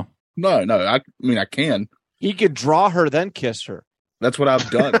 you know. No, I mean, I can. He could draw her, then kiss her. That's what I've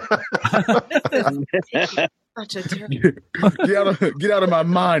done. Such a terrible. Get out of my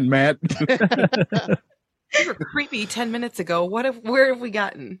mind, Matt. You were creepy 10 minutes ago. Where have we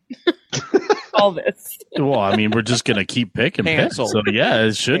gotten? All this. Well, I mean, we're just going to keep picking picks. Canceled. So, yeah,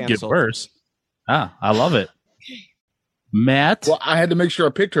 it should Canceled. get worse. I love it. Matt? Well, I had to make sure I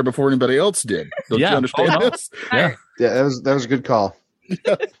picked her before anybody else did. Don't Yeah. you understand Oh, no. this? Yeah. Yeah, that was a good call.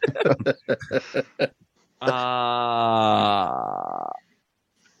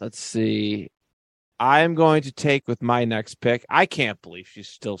 Let's see. I'm going to take with my next pick. I can't believe she's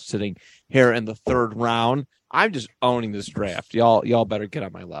still sitting here in the third round. I'm just owning this draft. Y'all better get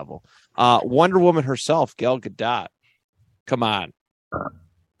on my level. Wonder Woman herself, Gal Gadot. Come on. All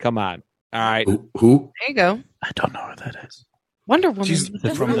right. Who? There you go. I don't know who that is. Wonder Woman. She's Is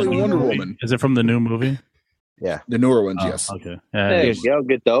it from really the new Wonder movie? Woman. Is it from the new movie? The newer ones, Oh, yes. Okay. Hey, Gal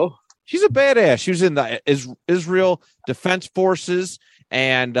Gadot. She's a badass. She was in the Israel Defense Forces,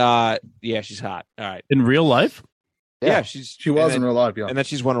 and yeah, she's hot. All right. In real life? Yeah, She was in real life, yeah. and then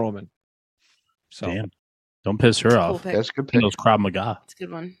she's Wonder Woman. So Damn. Don't piss her Cool off. pick. That's a good She pick. knows Krav Maga. That's a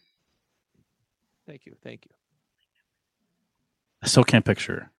good one. thank you. I still can't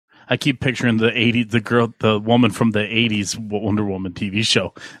picture her. I keep picturing the 80s, the woman from the 80s Wonder Woman TV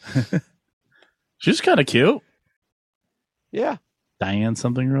show. She's kind of cute. Yeah. Diane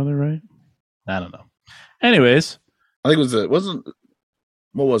something or other, right? I don't know. Anyways, I think it wasn't,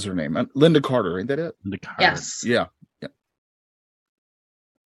 what was her name? Linda Carter, ain't that it? the car. Yes. Yeah.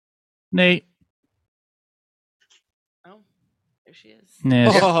 Nate. Oh, there she is.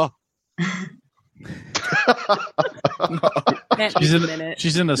 Nah. Matt She's needs in a minute.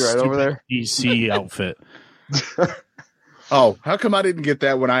 She's in a You're right over stupid there. DC outfit. Oh, how come I didn't get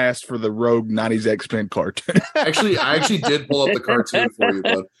that when I asked for the Rogue 90s X-Men cartoon? Actually, I did pull up the cartoon for you,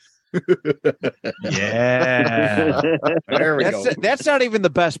 bud. Yeah. There we go. That's not even the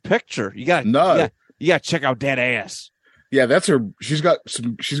best picture. You got No. you got to check out that ass. Yeah, that's her. She's got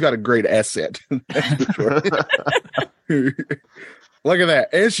a great asset. That's for sure. Look at that.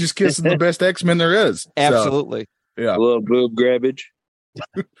 And she's kissing the best X-Men there is. So, Absolutely. yeah. A little boob grabbage.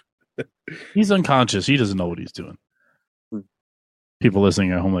 He's unconscious. He doesn't know what he's doing. People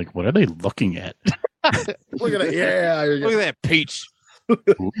listening at home, like, what are they looking at? Look at that. Yeah. Look at that peach.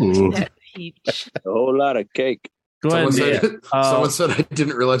 Ooh. That peach. A whole lot of cake. Go ahead. Someone Nate. said, someone said I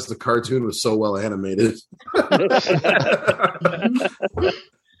didn't realize the cartoon was so well animated.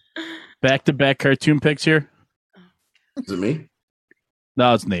 Back-to-back cartoon picks here. Is it me?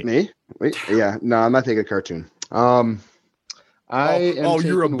 No, it's Nate. Me? Wait, yeah. No, I'm not taking a cartoon. I am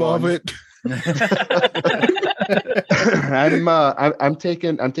you're taking above one. it. I'm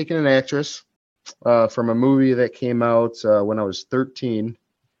taking an actress from a movie that came out when I was 13.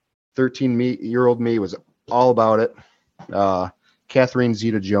 13-year-old me was all about it. Catherine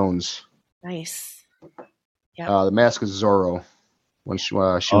Zeta-Jones, Nice. The Mask of Zorro. When she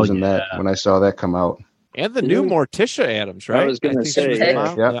was in that, when I saw that come out. And the new Morticia Adams, right? I was gonna think she say, was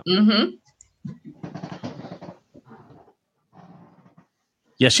yeah. out. Yeah. Mm-hmm.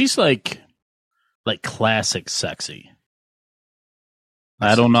 Yeah, she's like classic sexy.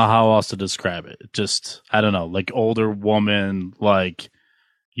 I don't know how else to describe it. Just, I don't know, like older woman, like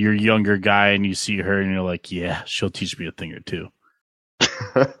you're a younger guy and you see her and you're like, yeah, she'll teach me a thing or two.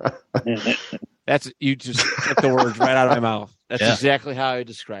 That's you just took the words right out of my mouth. That's Yeah. exactly how I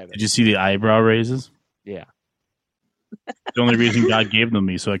describe it. Did you see the eyebrow raises? Yeah. The only reason God gave them to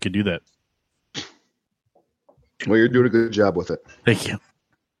me so I could do that. Well, you're doing a good job with it. Thank you.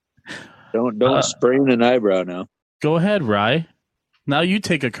 Don't sprain an eyebrow now. Go ahead, Rye. Now you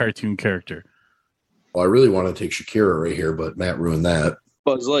take a cartoon character. Well, I really want to take Shakira right here, but Matt ruined that.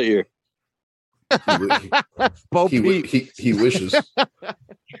 Buzz Lightyear. Bo He Peep. wishes.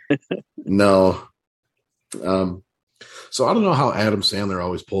 No. So I don't know how Adam Sandler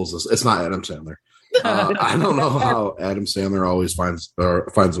always pulls this. It's not Adam Sandler. I don't know how Adam Sandler always finds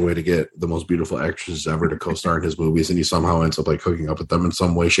a way to get the most beautiful actresses ever to co-star in his movies, and he somehow ends up like hooking up with them in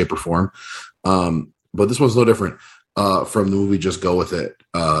some way, shape, or form. But this one's no different. From the movie Just Go With It,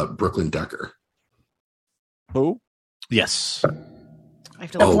 Brooklyn Decker. Who? Yes. I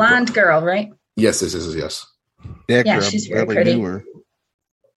have to The Oh, blonde girl, right? Yes. Yeah, she's very pretty.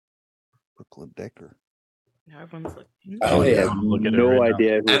 Brooklyn Decker. Now everyone's looking. Oh, I yeah. have Look at it no right now.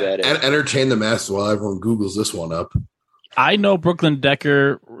 idea who that is. And entertain the masses while everyone Googles this one up. I know Brooklyn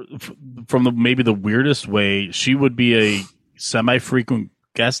Decker from maybe the weirdest way. She would be a semi-frequent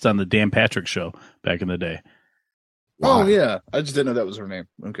guest on the Dan Patrick Show back in the day. Oh Why? yeah, I just didn't know that was her name.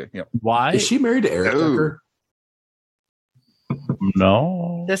 Okay, yeah. Why? Is she married to Eric Oh. Decker?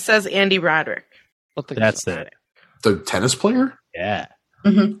 No. This says Andy Roderick. That's it. The tennis player? Yeah.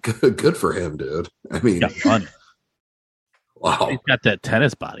 Good for him, dude. I mean, Got money. wow. He's got that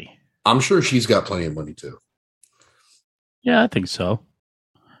tennis body. I'm sure she's got plenty of money too. Yeah, I think so.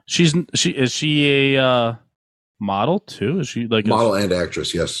 Is she a model too? Is she like Model and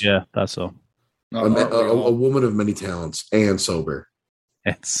actress, yes. Yeah, that's so. A woman of many talents and sober.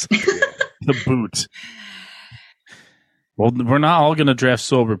 It's the boot. Well, we're not all going to draft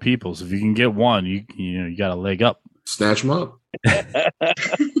sober people. So if you can get one, you got a leg up. Snatch them up.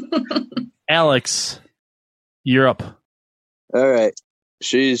 Alex, you're up. All right.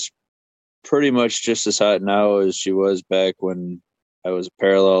 She's pretty much just as hot now as she was back when I was a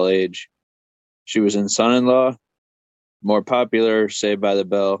parallel age. She was in Son-in-Law. More popular, Saved by the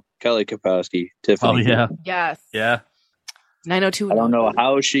Bell, Kelly Kapowski, Tiffany. Oh yeah, Yes. yeah. 902. I don't know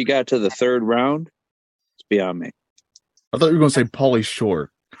how she got to the third round. It's beyond me. I thought you were going to say Pauly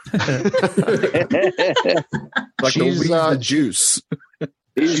Shore, like She's, the juice.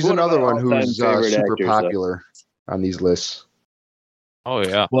 She's one of another my one who's all-time favorite super actors, popular on these lists. Oh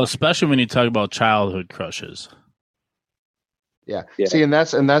yeah. Well, especially when you talk about childhood crushes. Yeah. Yeah. See, and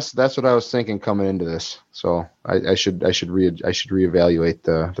that's what I was thinking coming into this. So I should reevaluate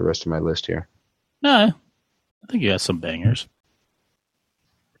the rest of my list here. No, I think you got some bangers.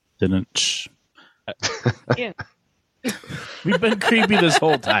 Didn't. Yeah. We've been creepy this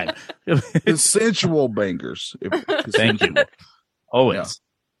whole time. The sensual bangers. Thank you. Always.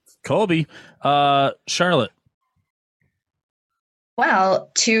 Colby, Charlotte. Well,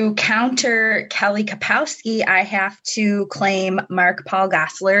 to counter Kelly Kapowski, I have to claim Mark Paul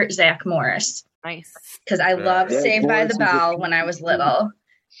Gosselaar, Zach Morris, Nice. because I loved Zach Saved by Morris the is Bell a- when I was little,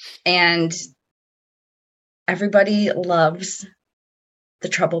 and everybody loves the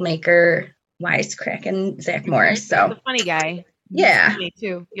troublemaker, wisecracking Zach Morris. He's So a funny guy. yeah, Me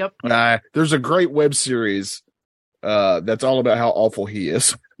too. Yep. There's a great web series that's all about how awful he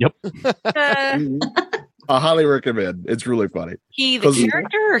is. I highly recommend. It's really funny. He the 'Cause-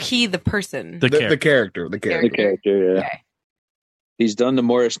 character or he the person? The character. The character, yeah. Okay. He's done the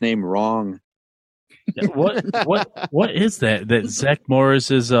Morris name wrong. What is that? That Zach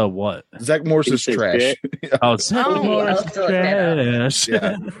Morris is what? Zach Morris is Piece of trash. shit. Oh, Zach Oh, Morris I'll is still look that trash.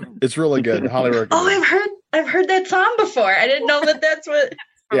 Yeah. It's really good. Highly recommend. oh, I've heard that song before. I didn't know that that's what.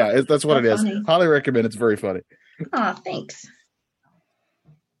 Yeah, that's what it is. Funny. Highly recommend. It's very funny. Oh, thanks.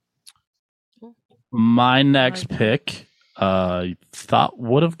 My next pick, thought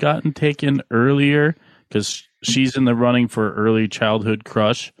would have gotten taken earlier because she's in the running for early childhood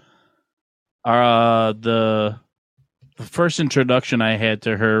crush. The first introduction I had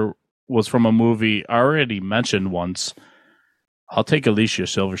to her was from a movie I already mentioned once. I'll take Alicia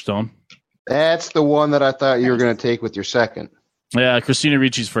Silverstone. That's the one that I thought you were going to take with your second. Yeah, Christina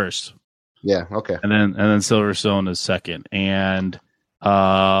Ricci's first, Yeah. Okay. and then Silverstone is second. And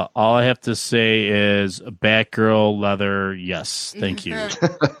all I have to say is Batgirl leather. Yes, thank you.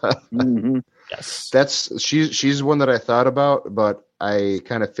 Mm-hmm. Yes, She's one that I thought about, but I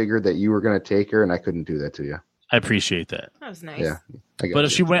kind of figured that you were going to take her, and I couldn't do that to you. I appreciate that. That was nice. Yeah. I got But you.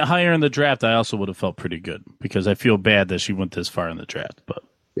 if she went higher in the draft, I also would have felt pretty good because I feel bad that she went this far in the draft. But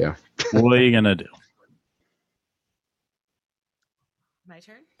Yeah. what are you gonna do? My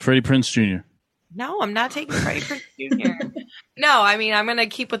turn? Freddie Prinze Jr. No, I'm not taking Freddie Prinze Jr. No, I mean I'm gonna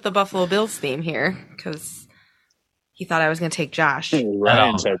keep with the Buffalo Bills theme here because he thought I was gonna take Josh.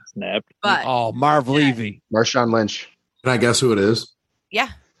 Ryan's head snapped. But Oh, Marv Levy. Marshawn Lynch. Can I guess who it is? yeah,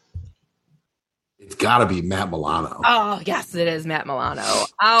 It's got to be Matt Milano. Oh, yes, it is Matt Milano,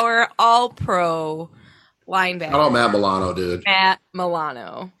 our all-pro linebacker. How about Matt Milano, dude? Matt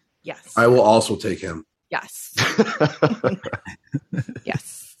Milano. Yes. I will also take him. Yes.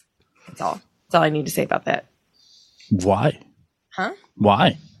 Yes. That's all. That's all I need to say about that. Why? Huh?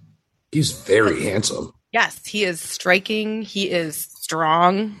 Why? He's very handsome. Yes, he is striking. He is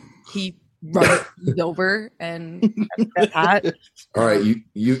strong. He runs over, and that's hot. All right,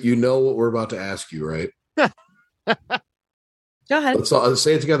 you know what we're about to ask you, right? Go ahead. Let's all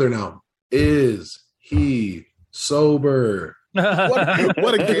say it together now. Is he sober?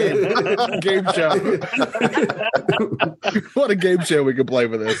 What a game show. What a game show we could play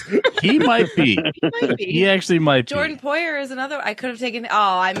with this. He might be. He actually might be. Jordan Poyer is another. I could have taken. Oh,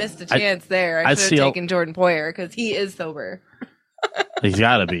 I missed a chance there. I I should see have a- taken Jordan Poyer because he is sober. He's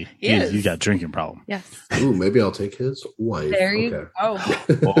got to be. He is. He's got a drinking problem. Yes. Ooh, maybe I'll take his wife. There you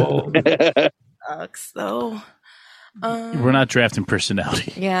Okay. go. Oh, Sucks though. we're not drafting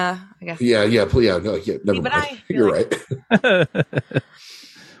personality. Yeah, I guess. Yeah, no, never But mind. I feel You're like- right.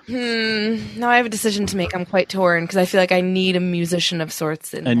 Now I have a decision to make. I'm quite torn because I feel like I need a musician of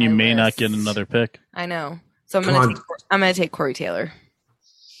sorts. In And you my may not list. get another pick. I know, so I'm Come gonna. on. I'm gonna take Corey Taylor.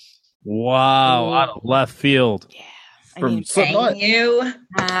 Wow, out of left field. From Dang you.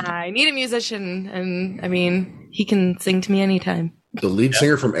 I need a musician, and I mean, he can sing to me anytime. The lead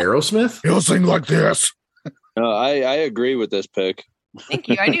singer from Aerosmith? He'll sing like this. No, I agree with this pick. Thank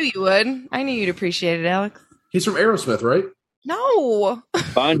you. I knew you would. I knew you'd appreciate it, Alex. He's from Aerosmith, right? No.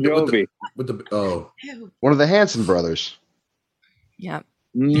 Bon Jovi. With the oh, One of the Hanson brothers. Yeah.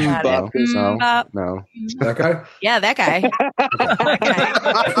 Mm, Got it. No, Bop. no. that guy? Yeah, that guy.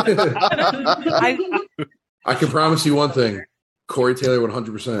 I, I can promise you one thing. Corey Taylor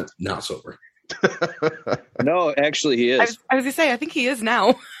 100% not sober. No, actually, he is. I was gonna say, I think he is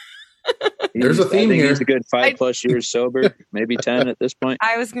now. There's a I theme think here. He's a good 5+ years sober, maybe 10 at this point.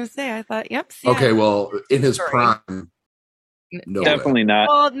 I was gonna say, I thought, yep. see, Okay, well, in his Sorry. prime, no way. Definitely not.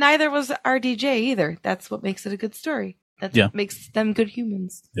 Well, neither was RDJ either. That's what makes it a good story. That's Yeah. what makes them good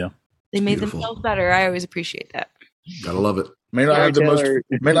humans. Yeah. They made Beautiful. themselves better. I always appreciate that. Gotta love it. May not have the most Taylor.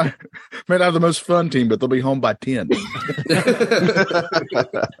 may not have the most fun team, but they'll be home by 10.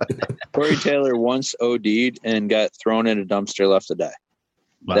 Corey Taylor once OD'd and got thrown in a dumpster, left to die.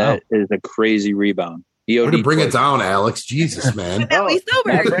 Wow. That is a crazy rebound. He Way to OD'd bring it twice. down, Alex. Jesus, man. That way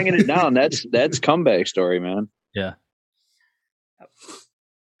sober. Not bringing it down. That's comeback story, man. Yeah.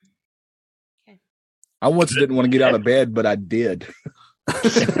 I once didn't want to get out of bed, but I did. I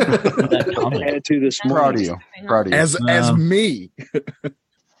had to this morning. Proud of you. Proud of you. As me.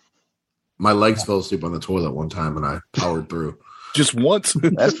 My legs fell asleep on the toilet one time and I powered through. Just once.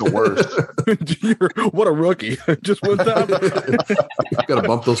 That's the worst. What a rookie. Just one time. Gotta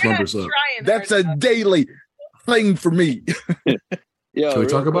bump those numbers up. That's a daily thing for me. Yeah, Can we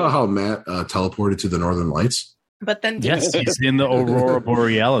talk real about how Matt teleported to the Northern Lights? But then, Yes, he's in the Aurora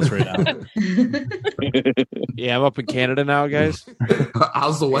Borealis right now. quick. Yeah, I'm up in Canada now, guys.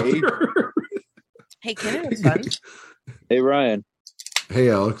 How's the weather? hey, Canada's fun. Hey, Ryan, Hey,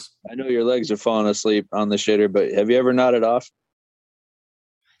 Alex. I know your legs are falling asleep on the shitter, but have you ever nodded off?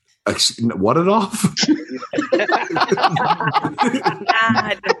 What it off?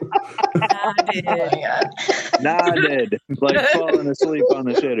 Nodded. Like falling asleep on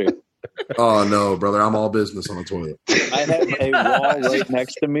the shitter. Oh, no, brother. I'm all business on the toilet. I have a wall right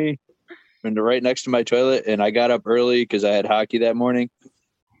next to me, and right next to my toilet, and I got up early because I had hockey that morning.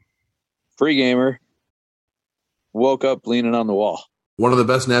 Free gamer. Woke up leaning on the wall. One of the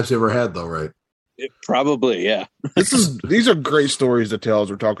best naps you ever had, though, right? Probably, yeah. These are great stories to tell as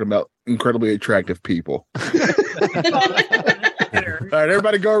we're talking about incredibly attractive people. All right,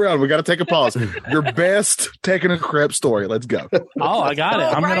 everybody go around. We got to take a pause. Your best taking a crap story. Let's go. Oh, I got it.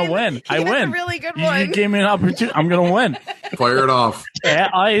 I'm going to win. I That's win. a really good You one. gave me an opportunity. I'm going to win. Fire it off.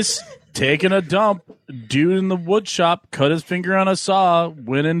 At ice, taking a dump. Dude in the wood shop cut his finger on a saw.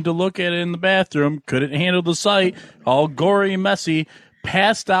 Went in to look at it in the bathroom. Couldn't handle the sight. All gory and messy.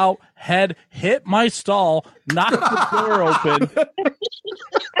 Passed out. Head hit my stall. Knocked the door open.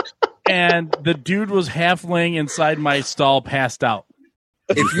 And the dude was half laying inside my stall, passed out.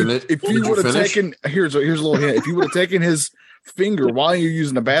 If you Did you would have finish? taken here's a little hint. If you would have taken his finger while you're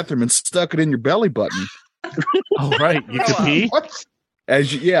using the bathroom and stuck it in your belly button, Oh, right. You could pee? What?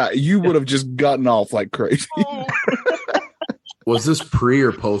 you would have just gotten off like crazy. Was this pre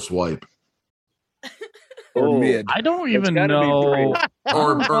or post wipe? Or Oh. mid. I don't It's even gotta be know.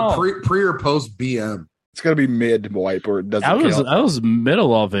 Or Oh. pre or post BM? It's got to be mid wipe or it doesn't count. I was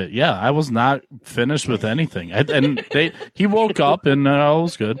middle of it. Yeah, I was not finished with anything. He woke up and all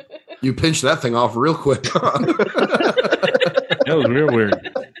was good. You pinched that thing off real quick. That was real weird.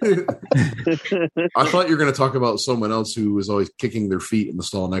 I thought you were going to talk about someone else who was always kicking their feet in the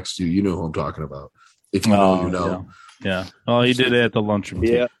stall next to you. You know who I'm talking about. If you know, you know. Yeah. Oh, he did it at the lunchroom.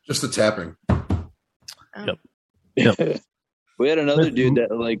 Yeah. Just the tapping. Yep. We had another dude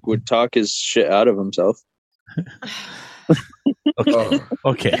that like would talk his shit out of himself.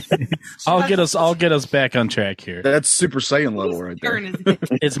 Okay. I'll get us back on track here. That's Super Saiyan level right there.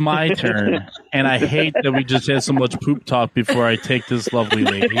 It's my turn, and I hate that we just had so much poop talk before I take this lovely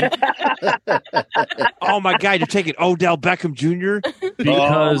lady. Oh my God, you're taking Odell Beckham Jr.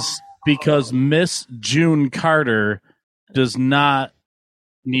 because Miss June Carter does not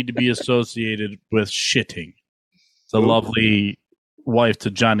need to be associated with shitting. The lovely wife to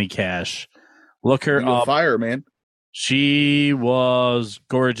Johnny Cash. Look her up. Fire, man. She was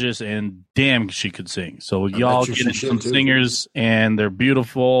gorgeous and damn she could sing. So y'all get some singers and they're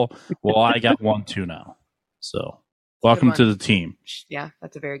beautiful. Well, I got one too now. So welcome to the team. Yeah,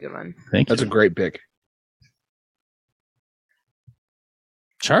 that's a very good one. Thank you. That's a great pick.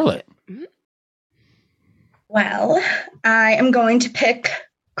 Charlotte. Well, I am going to pick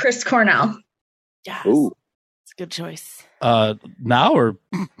Chris Cornell. Yes. Ooh. It's a good choice. Now or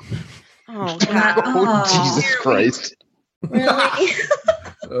Oh, God. Oh, Jesus Christ. Really?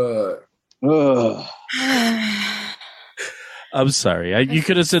 I'm sorry. You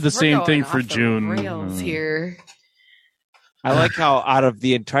could have said the same thing for June. Rails here. I like how out of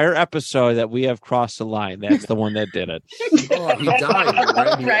the entire episode that we have crossed the line, that's the one that did it. Oh, he died,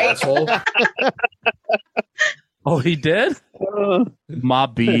 right? You Right? asshole. Oh, he did?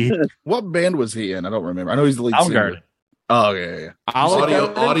 Mob B. What band was he in? I don't remember. I know he's the lead singer. Soundgarden. Oh, yeah.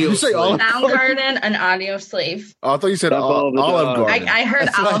 Audio. You say Olive Soundgarden, an Audio Slave. Oh, I thought you said Olive Garden. I heard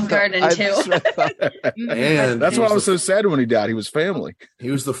Olive Garden too. And That's why I was so sad when he died. He was family. He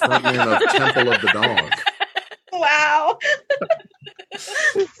was the frontman of Temple of the Dog. Wow.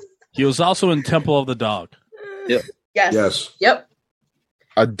 He was also in Temple of the Dog. Yep. Yes. Yep.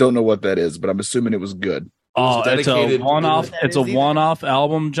 I don't know what that is, but I'm assuming it was good. Oh, it's a dedicated- one-off. It's a one-off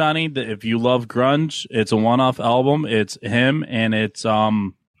album, Johnny. That if you love grunge, it's a one-off album. It's him and it's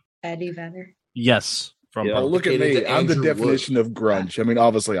Eddie Vedder. Yes, from Yeah. Oh, look at Dedicated me. to I'm the Andrew definition of grunge. I mean,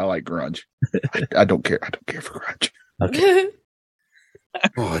 obviously, I like grunge. I don't care. I don't care for grunge. Okay.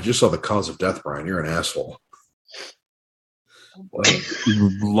 Oh, I just saw The Cause of Death, Brian. You're an asshole.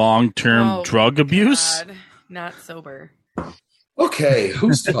 Long-term drug abuse. God. Not sober. Okay,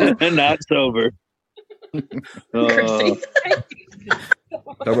 who's tough? Not sober. Cursing.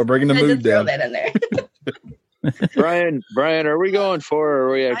 Talk about bringing the I mood just throw down. that in there. Brian, are we going 4 or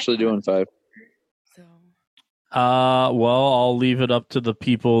are we actually doing 5? So Well, I'll leave it up to the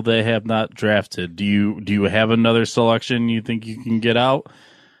people that have not drafted. Do you have another selection you think you can get out?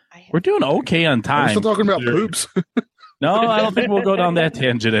 We're doing okay on time. We're still talking about poops. No, I don't think we'll go down that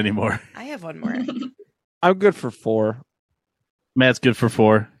tangent anymore. I have one more. I'm good for 4. Matt's good for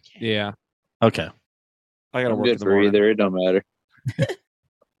 4. Yeah. Okay. I gotta I'm work good in the for morning. either. It don't matter.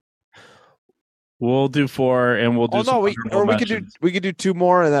 We'll do 4 and we'll do Oh no, we could do 2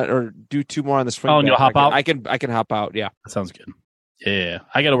 more and that, or do 2 more on the spring. Oh, and you'll hop out? I can hop out. Yeah. That sounds good. Yeah.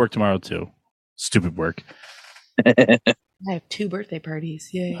 I got to work tomorrow too. Stupid work. I have 2 birthday parties.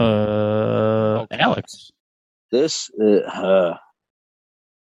 Yay. Alex. This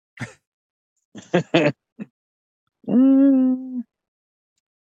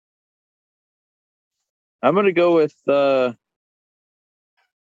I'm gonna go with the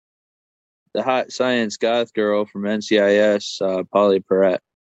hot science goth girl from NCIS, Polly Perrette.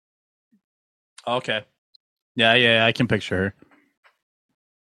 Okay. Yeah, I can picture her.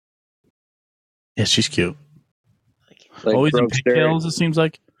 Yeah, she's cute. Like Always in broke pigtails, it seems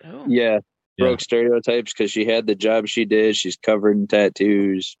like. Oh. Yeah, Yeah. broke stereotypes because she had the job she did. She's covered in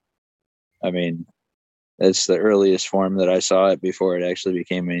tattoos. I mean, that's the earliest form that I saw it before it actually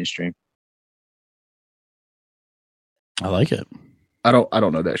became mainstream. I like it. I don't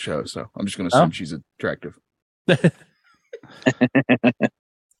know that show, so I'm just going to assume she's attractive.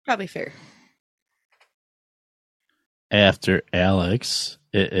 Probably fair. After Alex,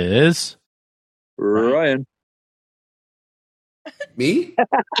 it is Ryan. Me?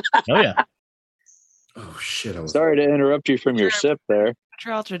 Oh yeah. Oh shit! I was Sorry to interrupt you from your sip there. Put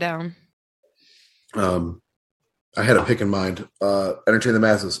your ultra down. I had a pick in mind. Entertain the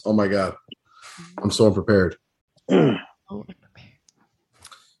masses. Oh my god, I'm so unprepared. Oh,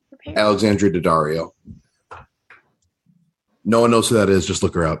 Alexandria Daddario. No one knows who that is. Just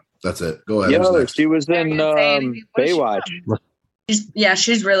look her up. That's it. Go ahead. Yo, she was in Baywatch.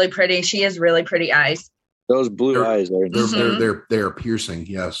 She's really pretty. She has really pretty eyes. Those blue eyes are they're piercing.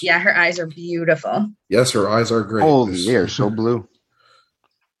 Yes. Yeah, her eyes are beautiful. Yes, her eyes are great. Oh, they are so blue.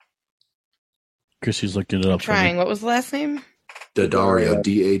 Chrissy's looking it up. Trying. What was the last name? Daddario.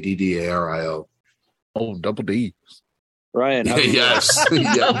 Daddario. Oh, double D. Ryan. Yes.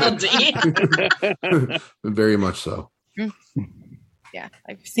 Double D. Very much so. Yeah,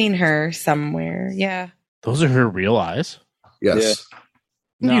 I've seen her somewhere. Yeah. Those are her real eyes? Yes.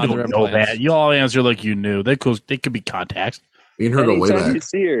 You No, don't they're know implants. that. You all answer like you knew. They could be contacts. Me and her go way Anytime you back.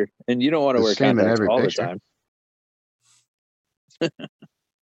 see her, and you don't want to The wear same in contacts every all picture. the time.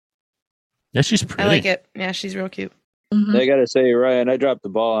 Yeah, she's pretty. I like it. Yeah, she's real cute. Mhm. I gotta say, Ryan, I dropped the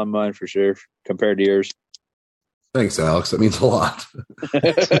ball on mine for sure compared to yours. Thanks, Alex. That means a lot.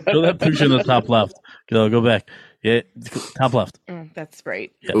 Go that picture in the top left. Go back. Yeah, top left. That's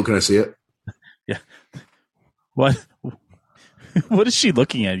right. Yeah. Oh, can I see it? Yeah. What? What is she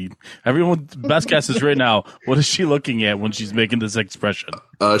looking at? Everyone's best guess is right now. What is she looking at when she's making this expression?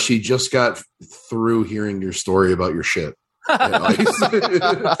 She just got through hearing your story about your shit.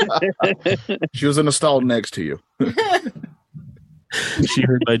 She was in a stall next to you. She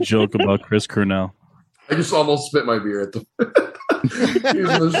heard my joke about Chris Cornell. I just almost spit my beer at the. He's in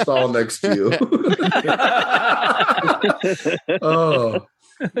the stall next to you. Oh,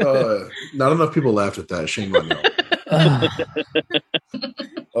 not enough people laughed at that. Shame on you.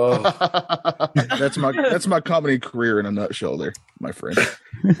 Oh, That's my comedy career in a nutshell, there, my friend.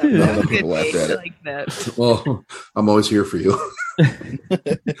 That's Not a enough good people laughed name. at I it. like that. well, I'm always here for you.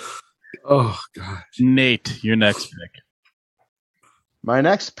 Oh God, Nate, your next pick. My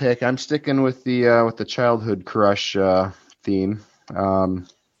next pick, I'm sticking with the childhood crush theme.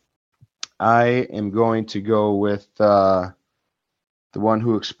 I am going to go with the one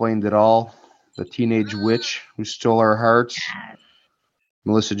who explained it all, the teenage witch who stole our hearts,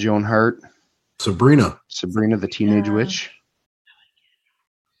 Melissa Joan Hart, Sabrina. Sabrina the Teenage Witch.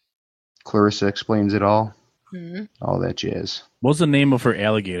 Clarissa explains it all, Mhm. all that jazz. What's the name of her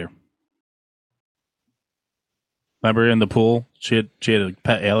alligator? Remember in the pool? She had a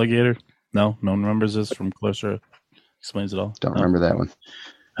pet alligator? No one remembers this from Clarissa Explains It All? Don't No? remember that one.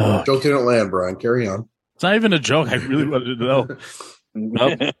 Oh, Joke didn't land, Brian. Carry on. it's not even a joke. I really wanted to know.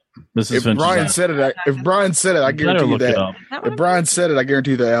 Nope. Mrs. If Finch is Brian out. said it, I Better guarantee you look it that. up. That If one? Brian said it, I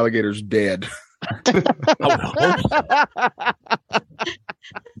guarantee the alligator's dead. I would hope so.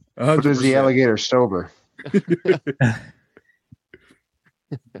 What is the 100%. alligator sober?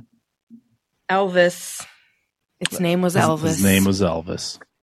 Elvis. Its name was Elvis. His name was Elvis.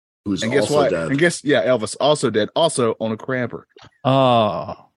 Who's And guess also what? dead. And guess Elvis also dead. Also on a cramper.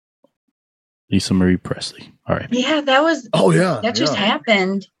 Oh. Lisa Marie Presley. All right. Yeah, that was Oh yeah, that just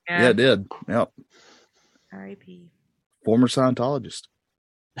happened. Yeah, it did. Yep. R.I.P. Former Scientologist.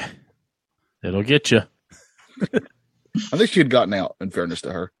 It'll get you. I think she had gotten out. In fairness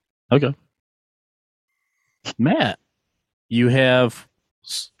to her. Okay. Matt, you have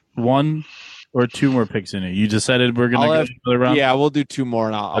one or two more picks in it. You decided we're going to go another round? Yeah, we'll do two more,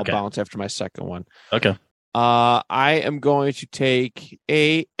 and I'll Okay. bounce after my second one. Okay. I am going to take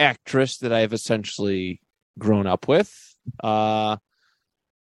a actress that I've essentially grown up with, Natalie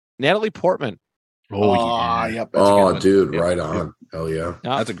Portman. Oh, yeah. Yep. that's a good Oh, one. dude, Yep, right yep. on. Hell yeah. Yep.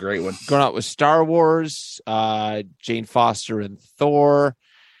 That's a great one. Grown up with Star Wars, Jane Foster and Thor,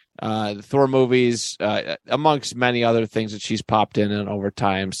 the Thor movies, amongst many other things that she's popped in over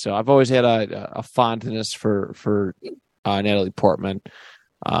time. So I've always had a fondness for Natalie Portman.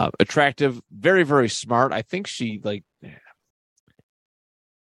 Attractive, very, very smart. I think she's like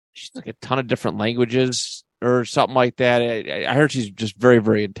a ton of different languages or something like that. I heard she's just very,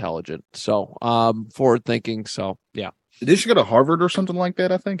 very intelligent. So forward thinking. So yeah. Did she go to Harvard or something like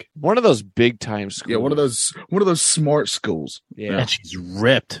that? I think. One of those big time schools. Yeah, one of those smart schools. Yeah. And she's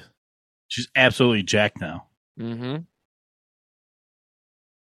ripped. She's absolutely jacked now. Mm-hmm.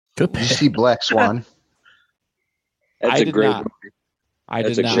 Good Did you pick. see Black Swan? That's I a did great not. movie. I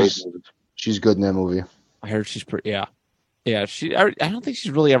That's did a not. great movie. She's good in that movie. I heard she's pretty. Yeah, yeah. I don't think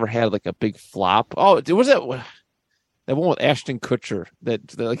she's really ever had like a big flop. Oh, was that one with Ashton Kutcher? Like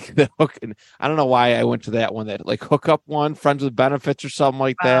the hook. And I don't know why I went to that one. That like hookup one, Friends with Benefits or something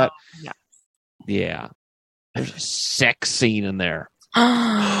like that. yeah. Yeah. There's a sex scene in there.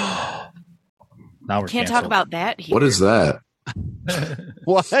 Now we're Can't canceled. talk about that here. What is that?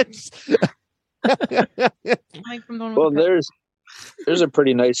 What? Like from the one with Well, the- there's a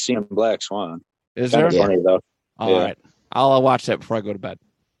pretty nice scene in Black Swan. Is Kind there? of funny though. All Yeah. right. I'll watch that before I go to bed.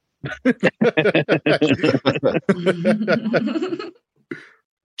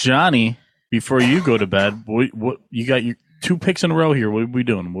 Johnny, before you go to bed, what you got your 2 picks in a row here. What are we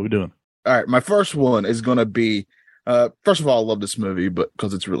doing? All right, my first one is going to be. First of all, I love this movie, but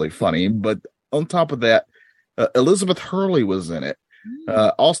because it's really funny. But on top of that, Elizabeth Hurley was in it.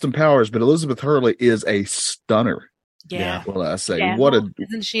 Austin Powers, but Elizabeth Hurley is a stunner. Yeah. Well, I say, Bedazzled. what a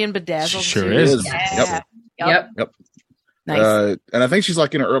Isn't she in Bedazzled? She sure too? is. Yeah. Yep. Nice. and I think she's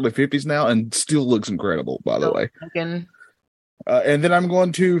like in her early 50s now, and still looks incredible. By the way. Looking. And then I'm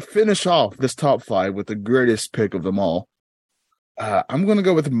going to finish off this top 5 with the greatest pick of them all. I'm going to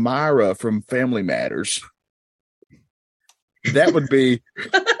go with Myra from Family Matters. That would be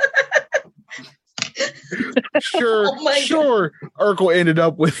sure. Oh my Sure, Urkel ended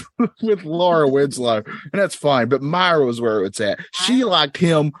up with Laura Winslow, and that's fine. But Myra was where it's at. She liked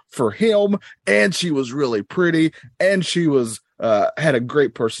him for him, and she was really pretty, and she was had a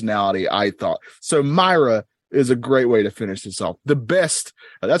great personality. I thought so. Myra is a great way to finish this off. The best.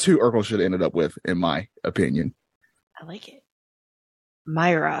 That's who Urkel should have ended up with, in my opinion. I like it.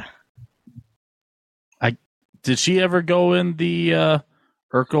 Myra. Did she ever go in the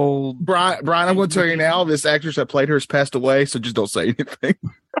Urkel? Brian, I'm going to tell you now, this actress that played her has passed away, so just don't say anything.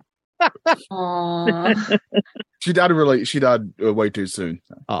 Aww. She died way too soon.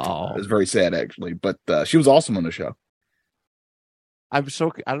 Oh, It was very sad, actually, but she was awesome on the show. I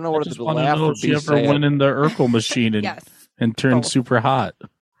don't know what Just the want to laugh know would if she be ever saying. went in the Urkel machine and, Yes. and turned Both. super hot.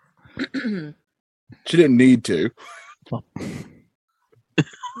 She didn't need to.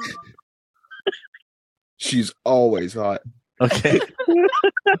 She's always hot. Okay.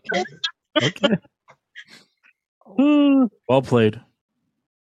 Okay. Well played.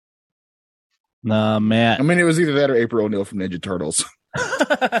 Nah, Matt. I mean, it was either that or April O'Neil from Ninja Turtles.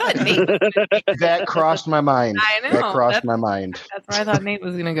 That crossed my mind. I know. That crossed That's- my mind. That's where I thought Nate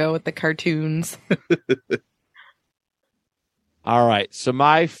was going to go with the cartoons. All right. So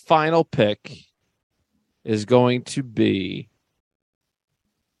my final pick is going to be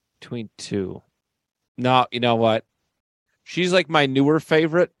between 2. No, you know what? She's like my newer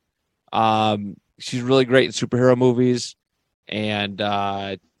favorite. She's really great in superhero movies, and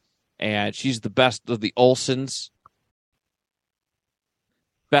she's the best of the Olsens.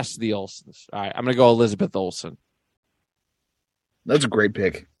 Best of the Olsens. All right, I'm gonna go Elizabeth Olsen. That's a great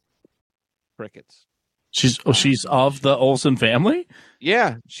pick. Crickets. She's of the Olsen family?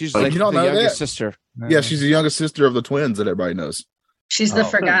 Yeah, she's Oh, like you don't the know youngest that? sister. Yeah, she's the youngest sister of the twins that everybody knows. She's the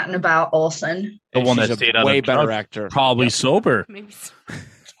forgotten about Olsen. The And one she's that a stayed on way the better drug, actor. probably sober. Maybe.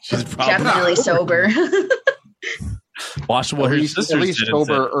 She's probably Definitely sober. watching what At her least, sisters at least did and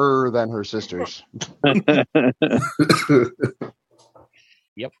said, soberer than her sisters.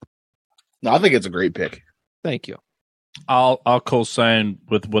 No, I think it's a great pick. Thank you. I'll co-sign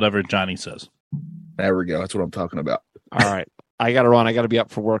with whatever Johnny says. There we go. That's what I'm talking about. All right, I got to run. I got to be up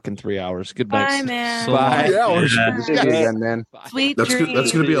for work in 3 hours. Good night. Bye, man. So Bye. long, Yeah, Dad. Good to see you again, man. Sweet That's dreams.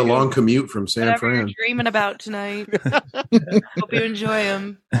 that's going to be a long commute from San Whatever you're Fran. dreaming about tonight. Hope you enjoy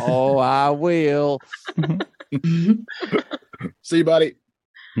them. Oh, I will. See you, buddy.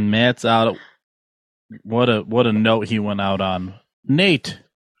 Matt's out. What a note he went out on. Nate,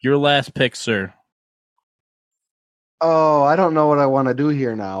 your last pick, sir. Oh, I don't know what I want to do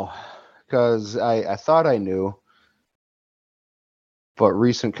here now because I thought I knew, but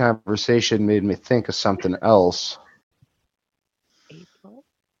recent conversation made me think of something else.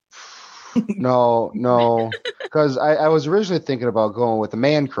 No, because I was originally thinking about going with a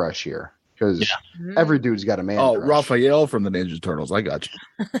man crush here because every dude's got a man Oh, crush. Raphael from the Ninja Turtles. I got you.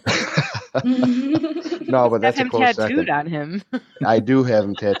 No, but that's Have a him close tattooed second. on him. I do have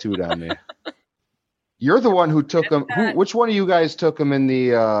him tattooed on me. You're the one who took him. Which one of you guys took him in the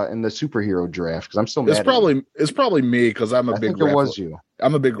superhero draft? Because I'm still mad. It's probably me because I'm a I big. think it Raph- was you.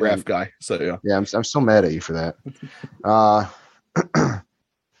 I'm a big Raph guy. So yeah. Yeah, I'm still mad at you for that.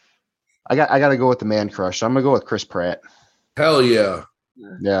 I got to go with the man crush. So I'm gonna go with Chris Pratt. Hell yeah.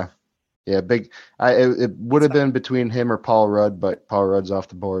 Yeah, big. It would have been between him or Paul Rudd, but Paul Rudd's off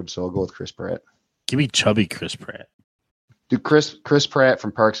the board, so I'll go with Chris Pratt. Give me chubby Chris Pratt. Dude, Chris Pratt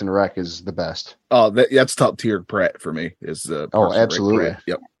from Parks and Rec is the best. Oh, that's top tier Pratt for me. Is Parks and Rec absolutely. Pratt.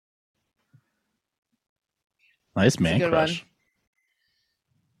 Yep. Nice man good crush.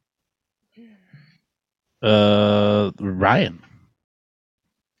 Ryan.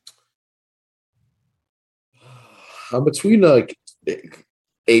 I'm between like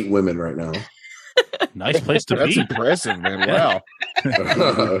 8 women right now. Nice place to That's be. impressive, man. Yeah.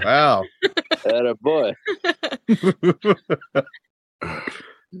 Wow. Wow. Atta boy.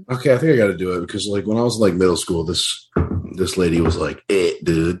 Okay, I think I got to do it because like when I was like middle school, this lady was like,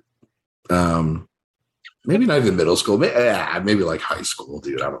 dude. Maybe not even middle school. Maybe like high school,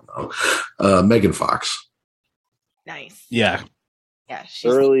 dude. I don't know. Megan Fox. Nice. Yeah. Yeah.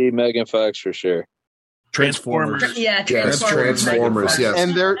 She's Early Megan Fox for sure. Transformers. Yeah, Yes, Transformers. Yes.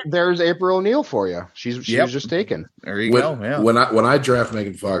 And there's April O'Neil for you. She was just taken. There you go. Yeah. When I draft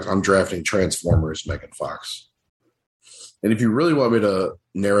Megan Fox, I'm drafting Transformers Megan Fox. And if you really want me to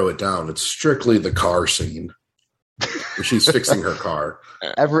narrow it down, it's strictly the car scene where she's fixing her car.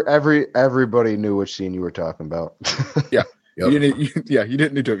 Everybody knew which scene you were talking about. Yeah. Yep. You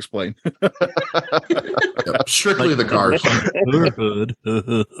didn't need to explain. Yep. Strictly the car scene.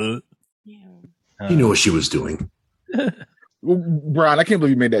 You knew what she was doing. Well, Brian, I can't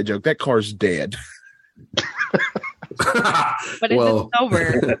believe you made that joke. That car's dead. But it's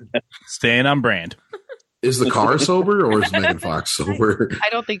sober. Staying on brand. Is the car sober or is Megan Fox sober?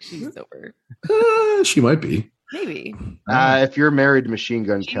 I don't think she's sober. She might be. Maybe. If you're married to Machine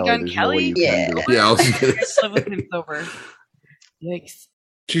Gun Machine Kelly, Gun there's Kelly? no way you can do it. Yeah, I was gonna say. Live with him sober. Yikes.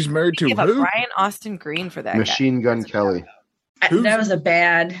 She's married to Give up who? Brian Austin Green for that Machine guy. Gun Kelly. That was a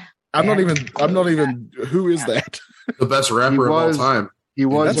bad. I'm not even. Who is that? The best rapper of all time. He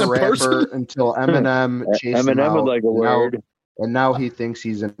was That's a a rapper person? until Eminem chased him Eminem out. would like a word. And now he thinks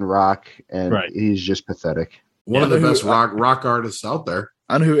he's in rock, and he's just pathetic. One of the best rock artists out there.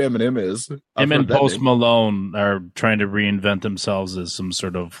 I know who Eminem is. Him and Post Malone are trying to reinvent themselves as some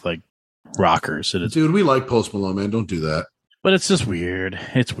sort of like rockers. Dude, we like Post Malone, man. Don't do that. But it's just weird.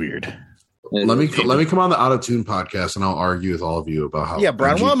 It's weird. Let me come on the Out of Tune podcast, and I'll argue with all of you about how. Yeah,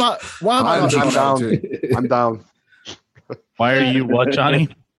 Brian. Why am I not I'm on down. Attitude? I'm down. Why are you what, Johnny?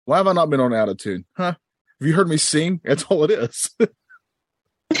 Why have I not been on Attitude? Huh? Have you heard me sing? That's all it is.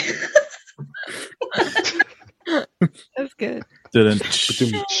 That's good.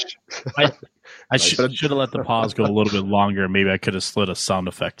 I should have let the pause go a little bit longer. Maybe I could have slid a sound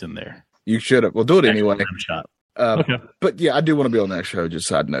effect in there. You should have. Well, do it anyway. Shot. Okay. But yeah, I do want to be on that show. Just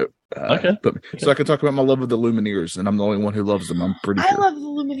side note. Okay. So I can talk about my love of the Lumineers, and I'm the only one who loves them. I'm pretty sure. I love the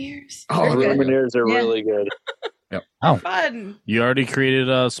Lumineers. Oh, The Lumineers are really good. Yep. Oh, Fun. you already created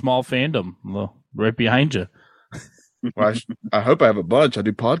a small fandom right behind you. Well, I hope I have a bunch. I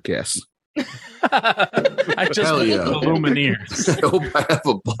do podcasts. I just Hell yeah. the Lumineers. I hope I have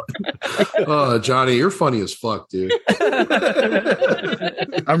a button. Johnny, you're funny as fuck, dude.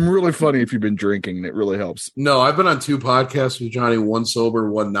 I'm really funny if you've been drinking, and it really helps. No, I've been on 2 podcasts with Johnny, one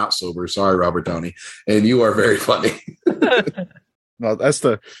sober, one not sober. Sorry, Robert Downey. And you are very funny. Well, that's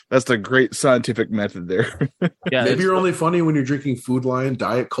the great scientific method there. Yeah, Maybe you're only funny when you're drinking Food Lion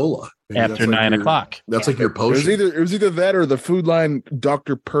Diet Cola. Maybe after that's like 9 o'clock. That's like your It was potion. either that or the Food Line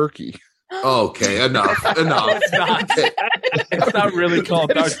Dr. Perky. Okay, enough. It's not. It's not really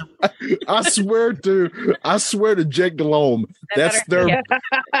called Dr. I swear to Jake Delhomme, that's their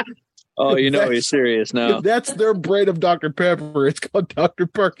Oh, you know he's serious now. that's their brand of Dr. Pepper. It's called Dr.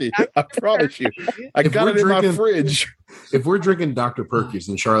 Perky. I promise you. I got it in my fridge. If we're drinking Dr. Perky's,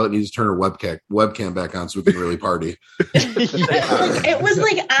 then Charlotte needs to turn her webcam back on so we can really party. It was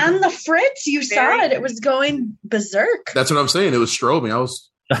like on the fritz. You saw it. It was going berserk. That's what I'm saying. It was strobing. I was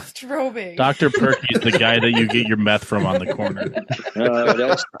Strobing. Dr. Perky is the guy that you get your meth from on the corner.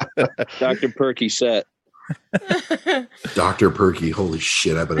 That's Dr. Perky set. Dr. Perky. Holy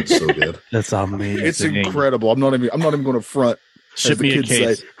shit! I bet it's so good. That's amazing. It's incredible. I'm not even going to front. Ship as the me a kids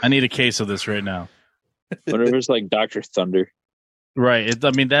case. say. I need a case of this right now. Whatever it's like Dr. Thunder. Right.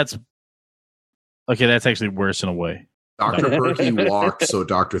 That's actually worse in a way. Dr. Perky walked so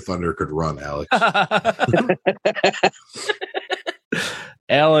Dr. Thunder could run, Alex.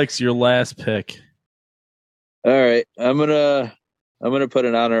 Alex, your last pick. All right. I'm gonna put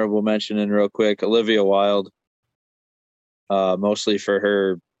an honorable mention in real quick. Olivia Wilde. Mostly for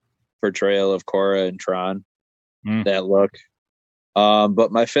her portrayal of Korra and Tron. That look.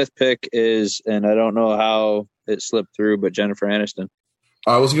 But my 5th pick is, and I don't know how it slipped through, but Jennifer Aniston.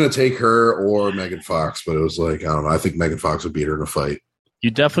 I was going to take her or Megan Fox, but it was like, I don't know. I think Megan Fox would beat her in a fight.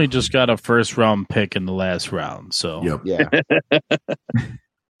 You definitely just got a first round pick in the last round. So Yep. Yeah.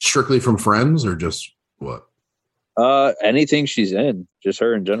 Strictly from Friends or just what? Anything she's in, just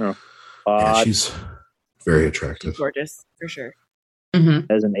her in general. Yeah, she's very attractive. Gorgeous, for sure.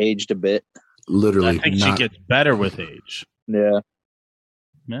 Hasn't aged a bit. Literally, I think she gets better with age. Yeah.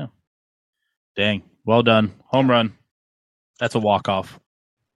 Yeah. Dang. Well done. Home run. That's a walk-off.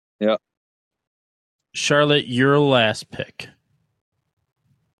 Yeah. Charlotte, your last pick.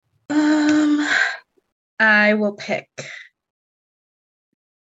 I will pick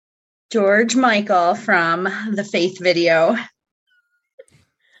George Michael from the Faith video.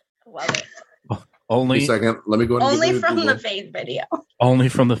 Love it. Only second. Let me go ahead and Only give it a from the Google. Faith video. Only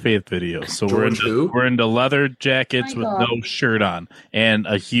from the Faith video. So George who? we're into leather jackets with Michael. no shirt on and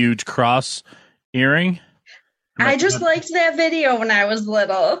a huge cross earring. I just liked that video when I was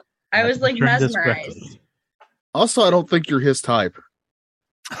little. I was like Turned this mesmerized. correctly. Also, I don't think you're his type.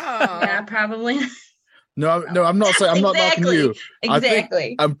 Yeah, probably. No, I'm not saying I'm not knocking you.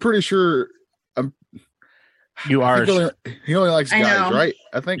 Exactly. I'm pretty sure You are. he only likes I guys, know. right?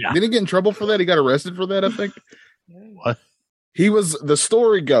 I think. Yeah. Did he get in trouble for that? He got arrested for that, I think. What? The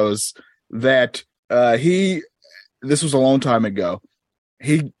story goes that this was a long time ago.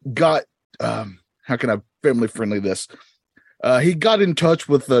 He got how can I family friendly this? He got in touch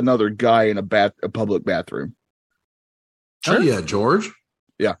with another guy in a public bathroom. Hell yeah, George.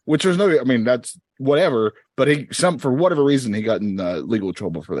 Yeah, which there's no, I mean, that's whatever, but for whatever reason, he got in legal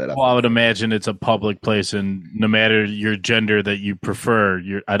trouble for that. Well, I would imagine it's a public place, and no matter your gender that you prefer,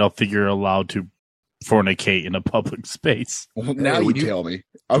 I don't think you're allowed to fornicate in a public space. Well, now Hey, you would you- tell me.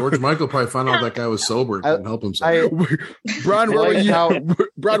 George Michael probably found out that guy was sober and couldn't help himself. Brian, where were like you? how-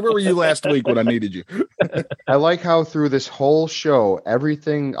 Brian, where were you last week when I needed you? I like how through this whole show,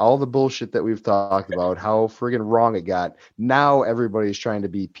 everything, all the bullshit that we've talked about, how friggin' wrong it got. Now everybody's trying to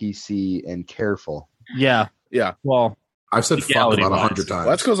be PC and careful. Yeah. Yeah. Well, I've said fuck legality about wise. 100 times. Well,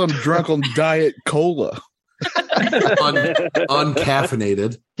 that's because I'm drunk on Diet Cola.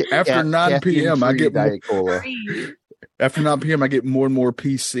 Uncaffeinated. After Ca- 9 p.m., I caffeine-free get more, Diet Cola. after 9 p.m. I get more and more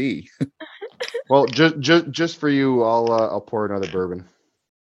PC. Well, just for you, I'll pour another bourbon,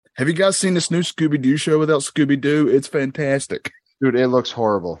 Have you guys seen this new Scooby Doo show without Scooby Doo? It's fantastic. dude. It looks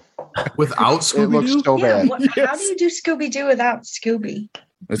horrible. Without It Scooby looks Doo? so Yeah, bad. how do you do Scooby Doo without Scooby?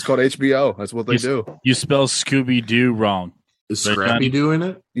 It's called HBO. That's what they do. you spell Scooby Doo wrong. Is Right, Scrappy Johnny? doing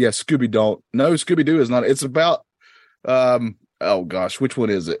it? Yeah, Scooby Don't. No, Scooby Doo is not. It's about oh gosh, which one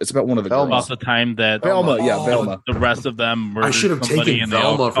is it? It's about one of the Velma. About girls. the time that Velma, yeah, Oh, Velma. the rest of them murdered I should have somebody taken and they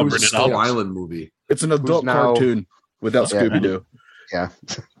all Velma from the covered it Skull up. Island movie. It's an adult now- cartoon without Yeah. Scooby Doo. Yeah.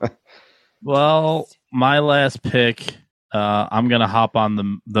 Well, my last pick, I'm gonna hop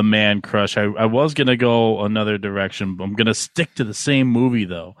on the man crush. I was gonna go another direction, but I'm gonna stick to the same movie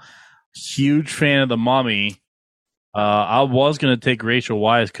though. Huge fan of The Mummy. I was gonna take Rachel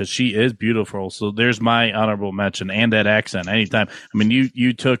Weisz because she is beautiful. So there's my honorable mention and that accent. Anytime. I mean,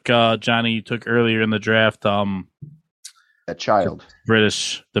 you took Johnny. You took earlier in the draft. That child.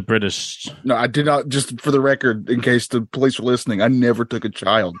 The British. No, I did not. Just for the record, in case the police were listening, I never took a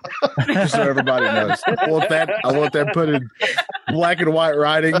child. Just so everybody knows. I want that put in black and white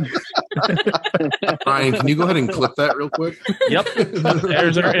writing. Ryan, can you go ahead and clip that real quick? Yep.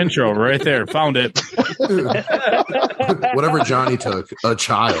 There's our intro right there. Found it. Whatever Johnny took, a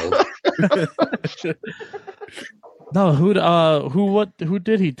child. No, who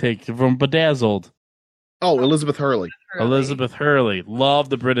did he take from Bedazzled? Oh, Elizabeth Hurley. Elizabeth Hurley. Love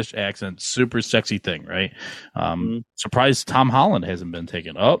the British accent. Super sexy thing, right? Surprised Tom Holland hasn't been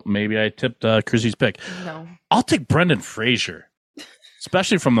taken. Oh, maybe I tipped Chrissy's pick. No. I'll take Brendan Fraser,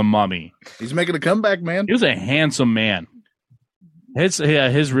 especially from The Mummy. He's making a comeback, man. He was a handsome man. His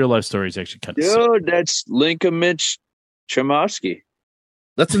real life story is actually kind of sick. Dude, that's Lincoln Mitch Chomsky.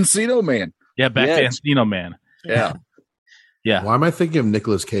 That's Encino Man. Yeah, back to Yes. Encino Man. Yeah. Yeah. Why am I thinking of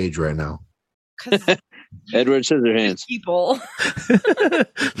Nicolas Cage right now? Because Edward Scissorhands. people.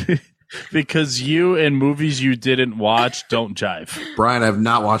 Because you and movies you didn't watch don't jive. Brian, I've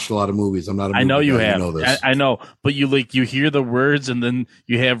not watched a lot of movies. I'm not a movie I know you guy. have. You know this. I know, but you hear the words and then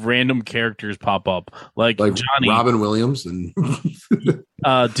you have random characters pop up. Like Johnny. Robin Williams and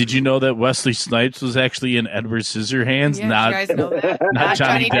Did you know that Wesley Snipes was actually in Edward Scissorhands? Yeah, not you guys know that. not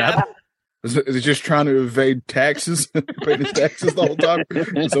Johnny Depp. Is he just trying to evade taxes? Pay his taxes the whole time?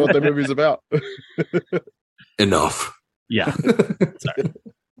 That's what that movie's about. enough. Yeah. Sorry.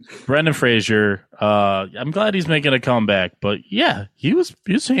 Brendan Fraser. I'm glad he's making a comeback, but yeah, he was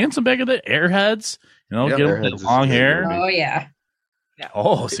handsome back in the Airheads. You know, Yeah, get him Airheads that is long good. hair. Oh yeah.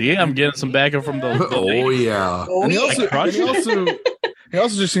 Oh, see, I'm getting some backing from the Oh yeah. Oh And he yeah. also, Crush. he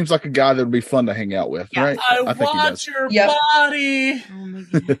also just seems like a guy that would be fun to hang out with, Yeah. right? I think he want does. your Yep. body. Oh my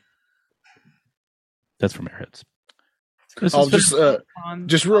God. That's from Airheads. This Oh, has been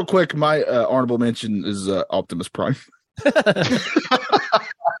just real quick, my honorable mention is Optimus Prime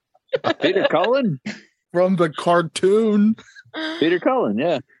Peter Cullen? from the cartoon. Peter Cullen,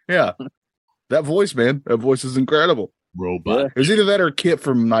 yeah. Yeah, that voice, man, that voice is incredible. robot. It was either that or Kit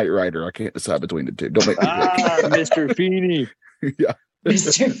from Knight Rider. I can't decide between the two. Don't make me Mr. Feeney. yeah.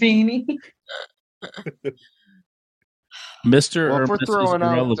 Mr. Feeney. Mr. Well, or if we're Mrs. throwing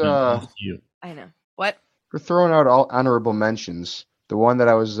out, Irrelevant is you. I know. What? We're throwing out all honorable mentions. The one that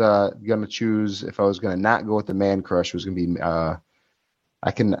I was gonna choose if I was gonna not go with the man crush was gonna be I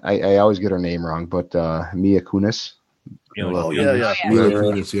always get her name wrong, but Mila Kunis. Oh yeah, yeah. Mila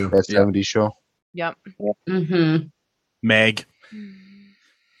Kunis, yeah. That 70s show. Yep. Mm-hmm. Meg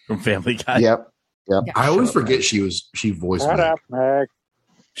from Family Guy. Yep. I always forget she voiced Meg. Meg.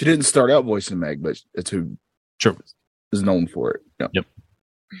 She didn't start out voicing Meg, but it's who Sure. is known for it. Yeah. Yep.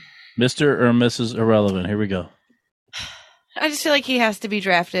 Mr. or Mrs. Irrelevant. Here we go. I just feel like he has to be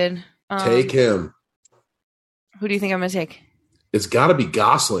drafted. Take him. Who do you think I'm going to take? It's got to be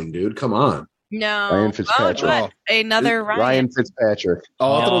Gosling, dude. Come on. No. Ryan Fitzpatrick. But another Ryan. Ryan Fitzpatrick.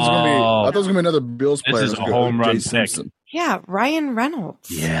 Oh, I thought it was gonna be. I thought it was gonna be another Bills This player. is It was a gonna be home run Jay pick. Simpson. Yeah, Ryan Reynolds.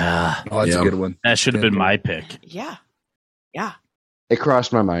 Yeah. Oh, that's Yeah. a good one. That should have been my pick. Yeah. It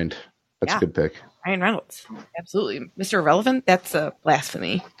crossed my mind. That's Yeah. a good pick. Ryan Reynolds. Absolutely. Mr. Irrelevant, that's a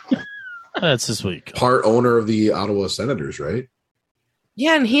blasphemy. That's this week. Part owner of the Ottawa Senators, right?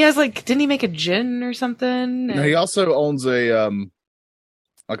 Yeah, and he has didn't he make a gin or something? No, he also owns a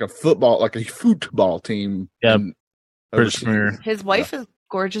like a football team. Yeah. in British overseas. Premier. His wife is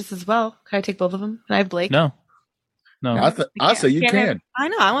gorgeous as well. Can I take both of them? Can I have Blake? No. I say you Can't have- can. I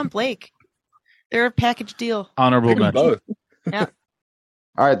know. I want Blake. They're a package deal. Honorable Pick 'em mention. both.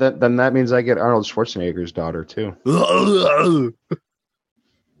 All right, then that means I get Arnold Schwarzenegger's daughter too.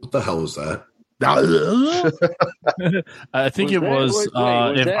 What the hell was that? I think Was it that- was wait,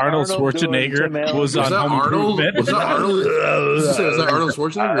 was if that Arnold Arnold doing Schwarzenegger Tim Allen? was Was on that Home Arnold? Improvement. Was that Arnold? Was that Arnold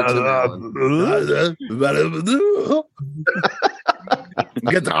Schwarzenegger or Tim Allen?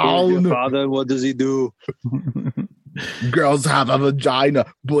 Get Your on. father, what does he do? Girls have a vagina,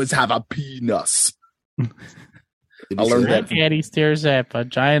 boys have a penis. Did I you learned say that. Daddy stares at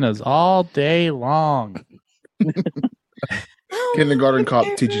vaginas all day long. Kindergarten Cop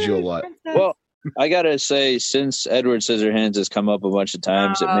teaches you a lot. Well, I gotta say, since Edward Scissorhands has come up a bunch of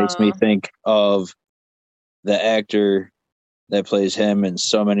times, it makes me think of the actor that plays him and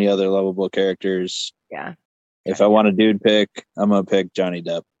so many other lovable characters. Yeah, If I want a dude pick, I'm gonna pick Johnny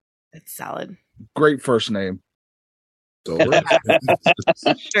Depp. it's solid. Great first name. Over?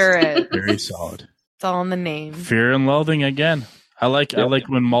 Sure is. Very solid. It's all in the name. Fear and Loathing again. I like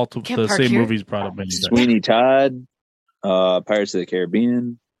when multiple Can't the park same here. movies brought up many times. Sweeney Todd, Pirates of the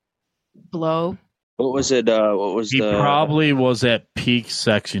Caribbean. Blow What was it? What was He the probably was at peak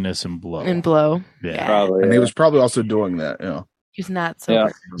sexiness in Blow. and blow. Yeah. probably? And he was probably also doing that. Yeah. He's not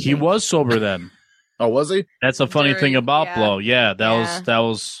sober. He was sober then. Oh, was he? That's a funny During- thing about yeah. Blow. Yeah, that Yeah.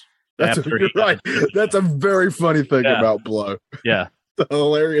 was That's after you're he- right. That's a very funny thing Yeah. about Blow. Yeah. The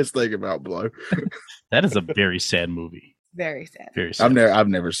hilarious thing about Blow. That is a very sad movie. Very sad. Very sad. I've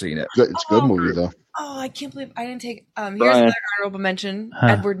never seen it. It's a good movie though. Oh, I can't believe I didn't take. Here's Brian. another honorable mention: Huh.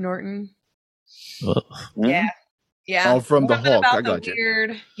 Edward Norton. Ugh. Yeah, yeah. Oh, from The Something Hulk. about I the got you.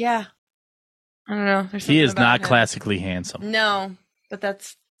 Weird. Yeah. I don't know. There's He something is about not him. classically handsome. No, but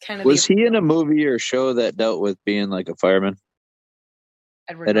that's kind of Was he in a movie or show that dealt with being like a fireman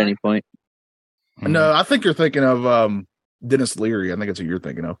Edward at any Norton. point? No, I think you're thinking of Dennis Leary. I think that's what you're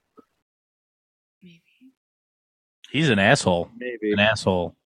thinking of. Maybe. He's an asshole. Maybe An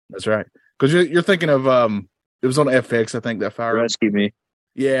asshole. That's right. Because you're thinking of it was on FX. I think that fire. Rescue Me.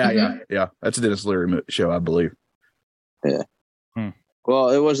 Yeah. That's a Dennis Leary show, I believe. Well,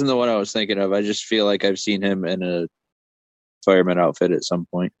 it wasn't the one I was thinking of. I just feel like I've seen him in a fireman outfit at some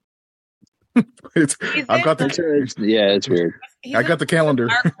point. It's, He's I've got in the Yeah, it's weird. He's I got the calendar.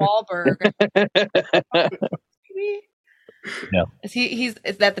 Mark Wahlberg. Maybe? No.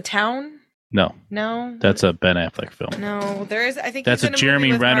 Is that The Town? No, No. that's a Ben Affleck film. No, there is. I think That's he's a in Jeremy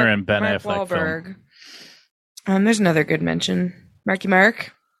movie with Renner Mark- and Ben Mark Affleck Wahlberg. There's another good mention. Marky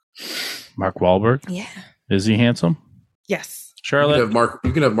Mark. Mark Wahlberg. Yeah. Is he handsome? Yes. You can Charlotte, have Mark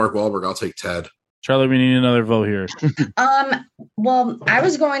Wahlberg. I'll take Ted. Charlotte, we need another vote here. Well, I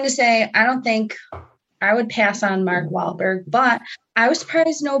was going to say I don't think I would pass on Mark Wahlberg, but I was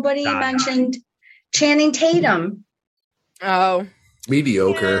surprised nobody mentioned Channing Tatum. Oh.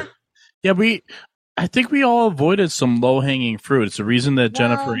 Mediocre. Yeah, I think we all avoided some low hanging fruit. It's the reason that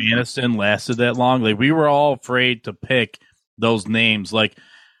Jennifer Well- Aniston lasted that long. Like we were all afraid to pick those names. Like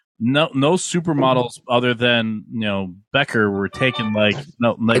no supermodels other than Becker were taken. Like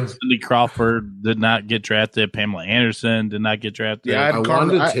Cindy Crawford did not get drafted. Pamela Anderson did not get drafted. Yeah, I I had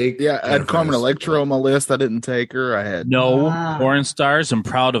Carmen, wanted to take I had Jennifer Carmen Aniston. Electra on my list. I didn't take her. I had No Wow. porn stars. I'm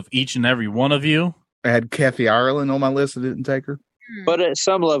proud of each and every one of you. Kathy Ireland on my list. I didn't take her. But at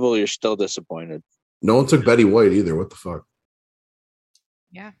some level, you're still disappointed. No one took Betty White either. What the fuck?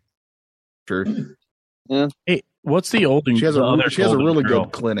 Yeah. True. Hey, what's the old? She has a the other she has a golden really girl?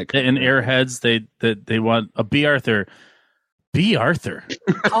 good clinic. In Airheads, they want a B. Arthur. B. Arthur.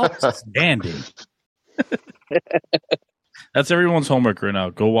 Outstanding. That's everyone's homework right now.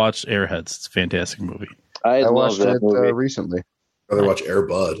 Go watch Airheads. It's a fantastic movie. I love watched that it movie. recently. Rather watch Air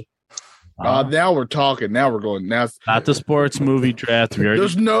Bud. Now we're talking. Now we're going. Now Not the sports movie draft. We already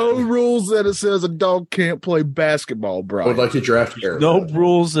there's no rules that it says a dog can't play basketball, I Brian. would like to draft Air no Bud.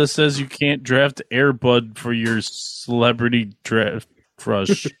 rules that says you can't draft Air Bud for your celebrity draft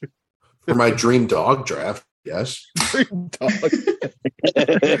crush. For my dream dog draft, yes. Dog.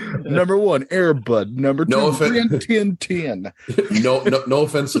 Number 1, Airbud. Number 2, No offense. 10. No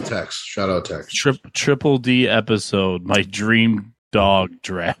offense to Tex. Shout out Tex. Triple D episode. My dream dog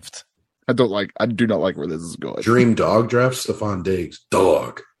draft. I do not like where this is going. Dream dog draft, Stephon Diggs.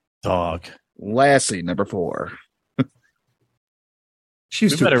 Dog. Lassie, number 4.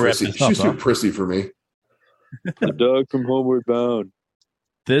 She's We too better wrap prissy. this up, She's too huh? prissy for me. The dog from Homeward Bound.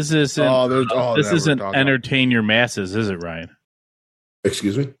 This isn't. now this we're isn't talking. entertain your masses, is it, Ryan?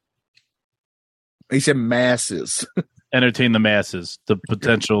 Excuse me? He said masses. Entertain the masses. The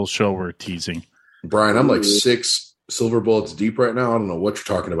potential show we're teasing. Brian, I'm like 6 silver bullets deep right now. I don't know what you're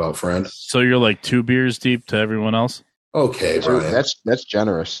talking about, friend. So you're like 2 beers deep to everyone else. Okay, Brian. That's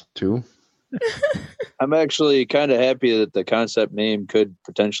generous too. I'm actually kind of happy that the concept name could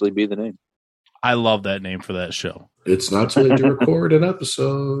potentially be the name. I love that name for that show. It's not too late to record an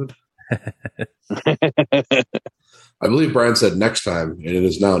episode. I believe Brian said next time, and it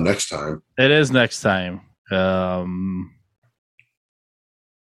is now next time. It is next time.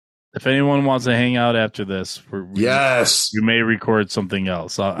 If anyone wants to hang out after this, Yes. we may record something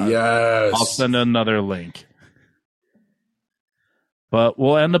else. Yes. I'll send another link. But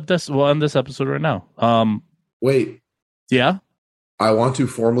we'll end this episode right now. Wait, Yeah. I want to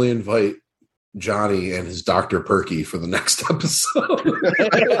formally invite Johnny and his Dr. Perky for the next episode.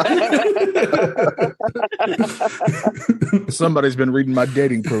 Somebody's been reading my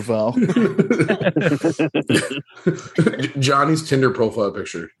dating profile. Johnny's Tinder profile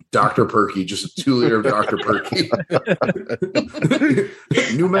picture, Dr. Perky, just a 2-liter of Dr. Perky.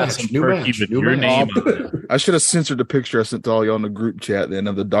 New match, new Perky match, with new your match. name on it. I should have censored the picture I sent to all you on the group chat then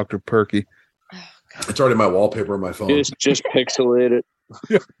of the Dr. Perky. It's already my wallpaper on my phone. Just pixelate it.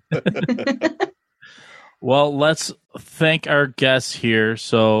 Well, let's thank our guests here.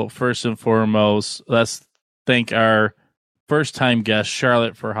 So first and foremost, let's thank our first-time guest,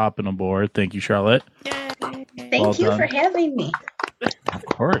 Charlotte, for hopping aboard. Thank you, Charlotte. Thank Well you done. for having me. Of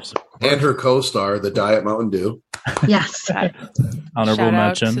course. And her co-star, the Diet Mountain Dew. Yes. Honorable Shout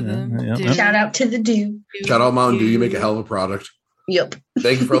out mention. to the Yeah. dude. Shout out to the dude. Shout out Mountain Dew. You make a hell of a product. Yep.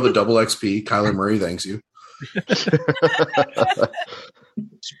 Thank you for all the double XP. Kyler Murray thanks you.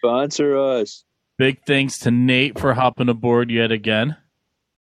 Sponsor us. Big thanks to Nate for hopping aboard yet again.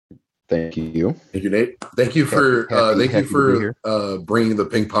 Thank you. Thank you, Nate. Thank you for Happy to be here. bringing the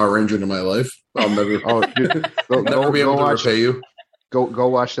Pink Power Ranger into my life. I'll never, Oh, dude, go, never be able to watch. repay you. Go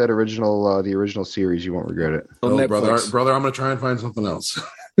watch that original, the original series. You won't regret it. On No, Netflix. brother, I'm going to try and find something else.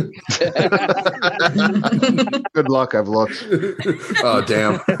 Good luck. I've looked. Oh,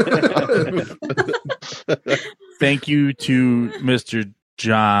 damn. Thank you to Mr.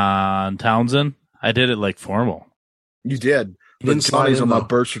 John Townsend. I did it like formal. You did. But Didn't slide Johnny's in, on my though.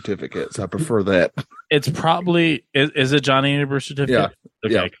 birth certificate, so I prefer that. It's probably is it Johnny in your birth certificate? Yeah.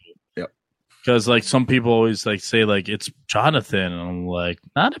 Okay. Yeah. Cool. Yep. Because like some people always like say like it's Jonathan, and I'm like,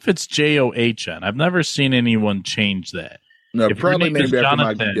 not if it's JOHN. I've never seen anyone change that. No, If your probably name is named after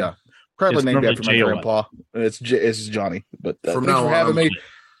my Jonathan, probably it's named normally after my J-O-N. grandpa. It's Johnny. But From thanks now for on, having I'm- me.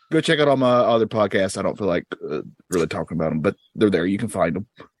 Go check out all my other podcasts. I don't feel like really talking about them, but they're there. You can find them.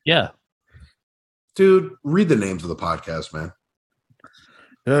 Yeah. Dude, read the names of the podcast, man.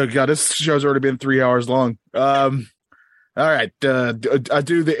 Oh god, this show's already been 3 hours long. All right, I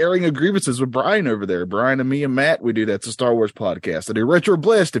do the airing of grievances with Brian over there. Brian and me and Matt, we do that's a Star Wars podcast. I do Retro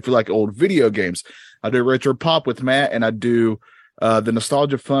Blessed if you like old video games. I do Retro Pop with Matt, and I do the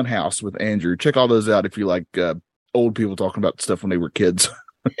Nostalgia Fun House with Andrew. Check all those out if you like old people talking about stuff when they were kids,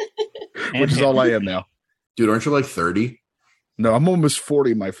 which is all I am now. Dude, aren't you like 30? No, I'm almost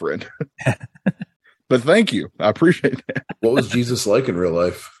 40, my friend. But thank you, I appreciate that. What was Jesus like in real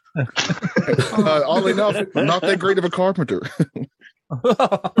life? Oddly enough, I'm not that great of a carpenter.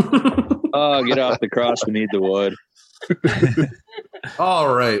 Oh, get off the cross. We need the wood.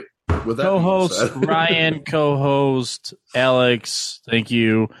 All right. With that being Co-host said- Ryan, co-host Alex, thank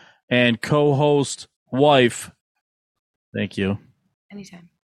you, and co-host wife, thank you. Anytime.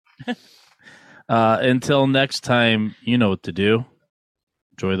 Until next time, you know what to do.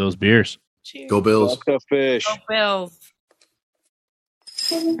 Enjoy those beers. Cheers. Go Bills. Fuck the fish. Go Bills.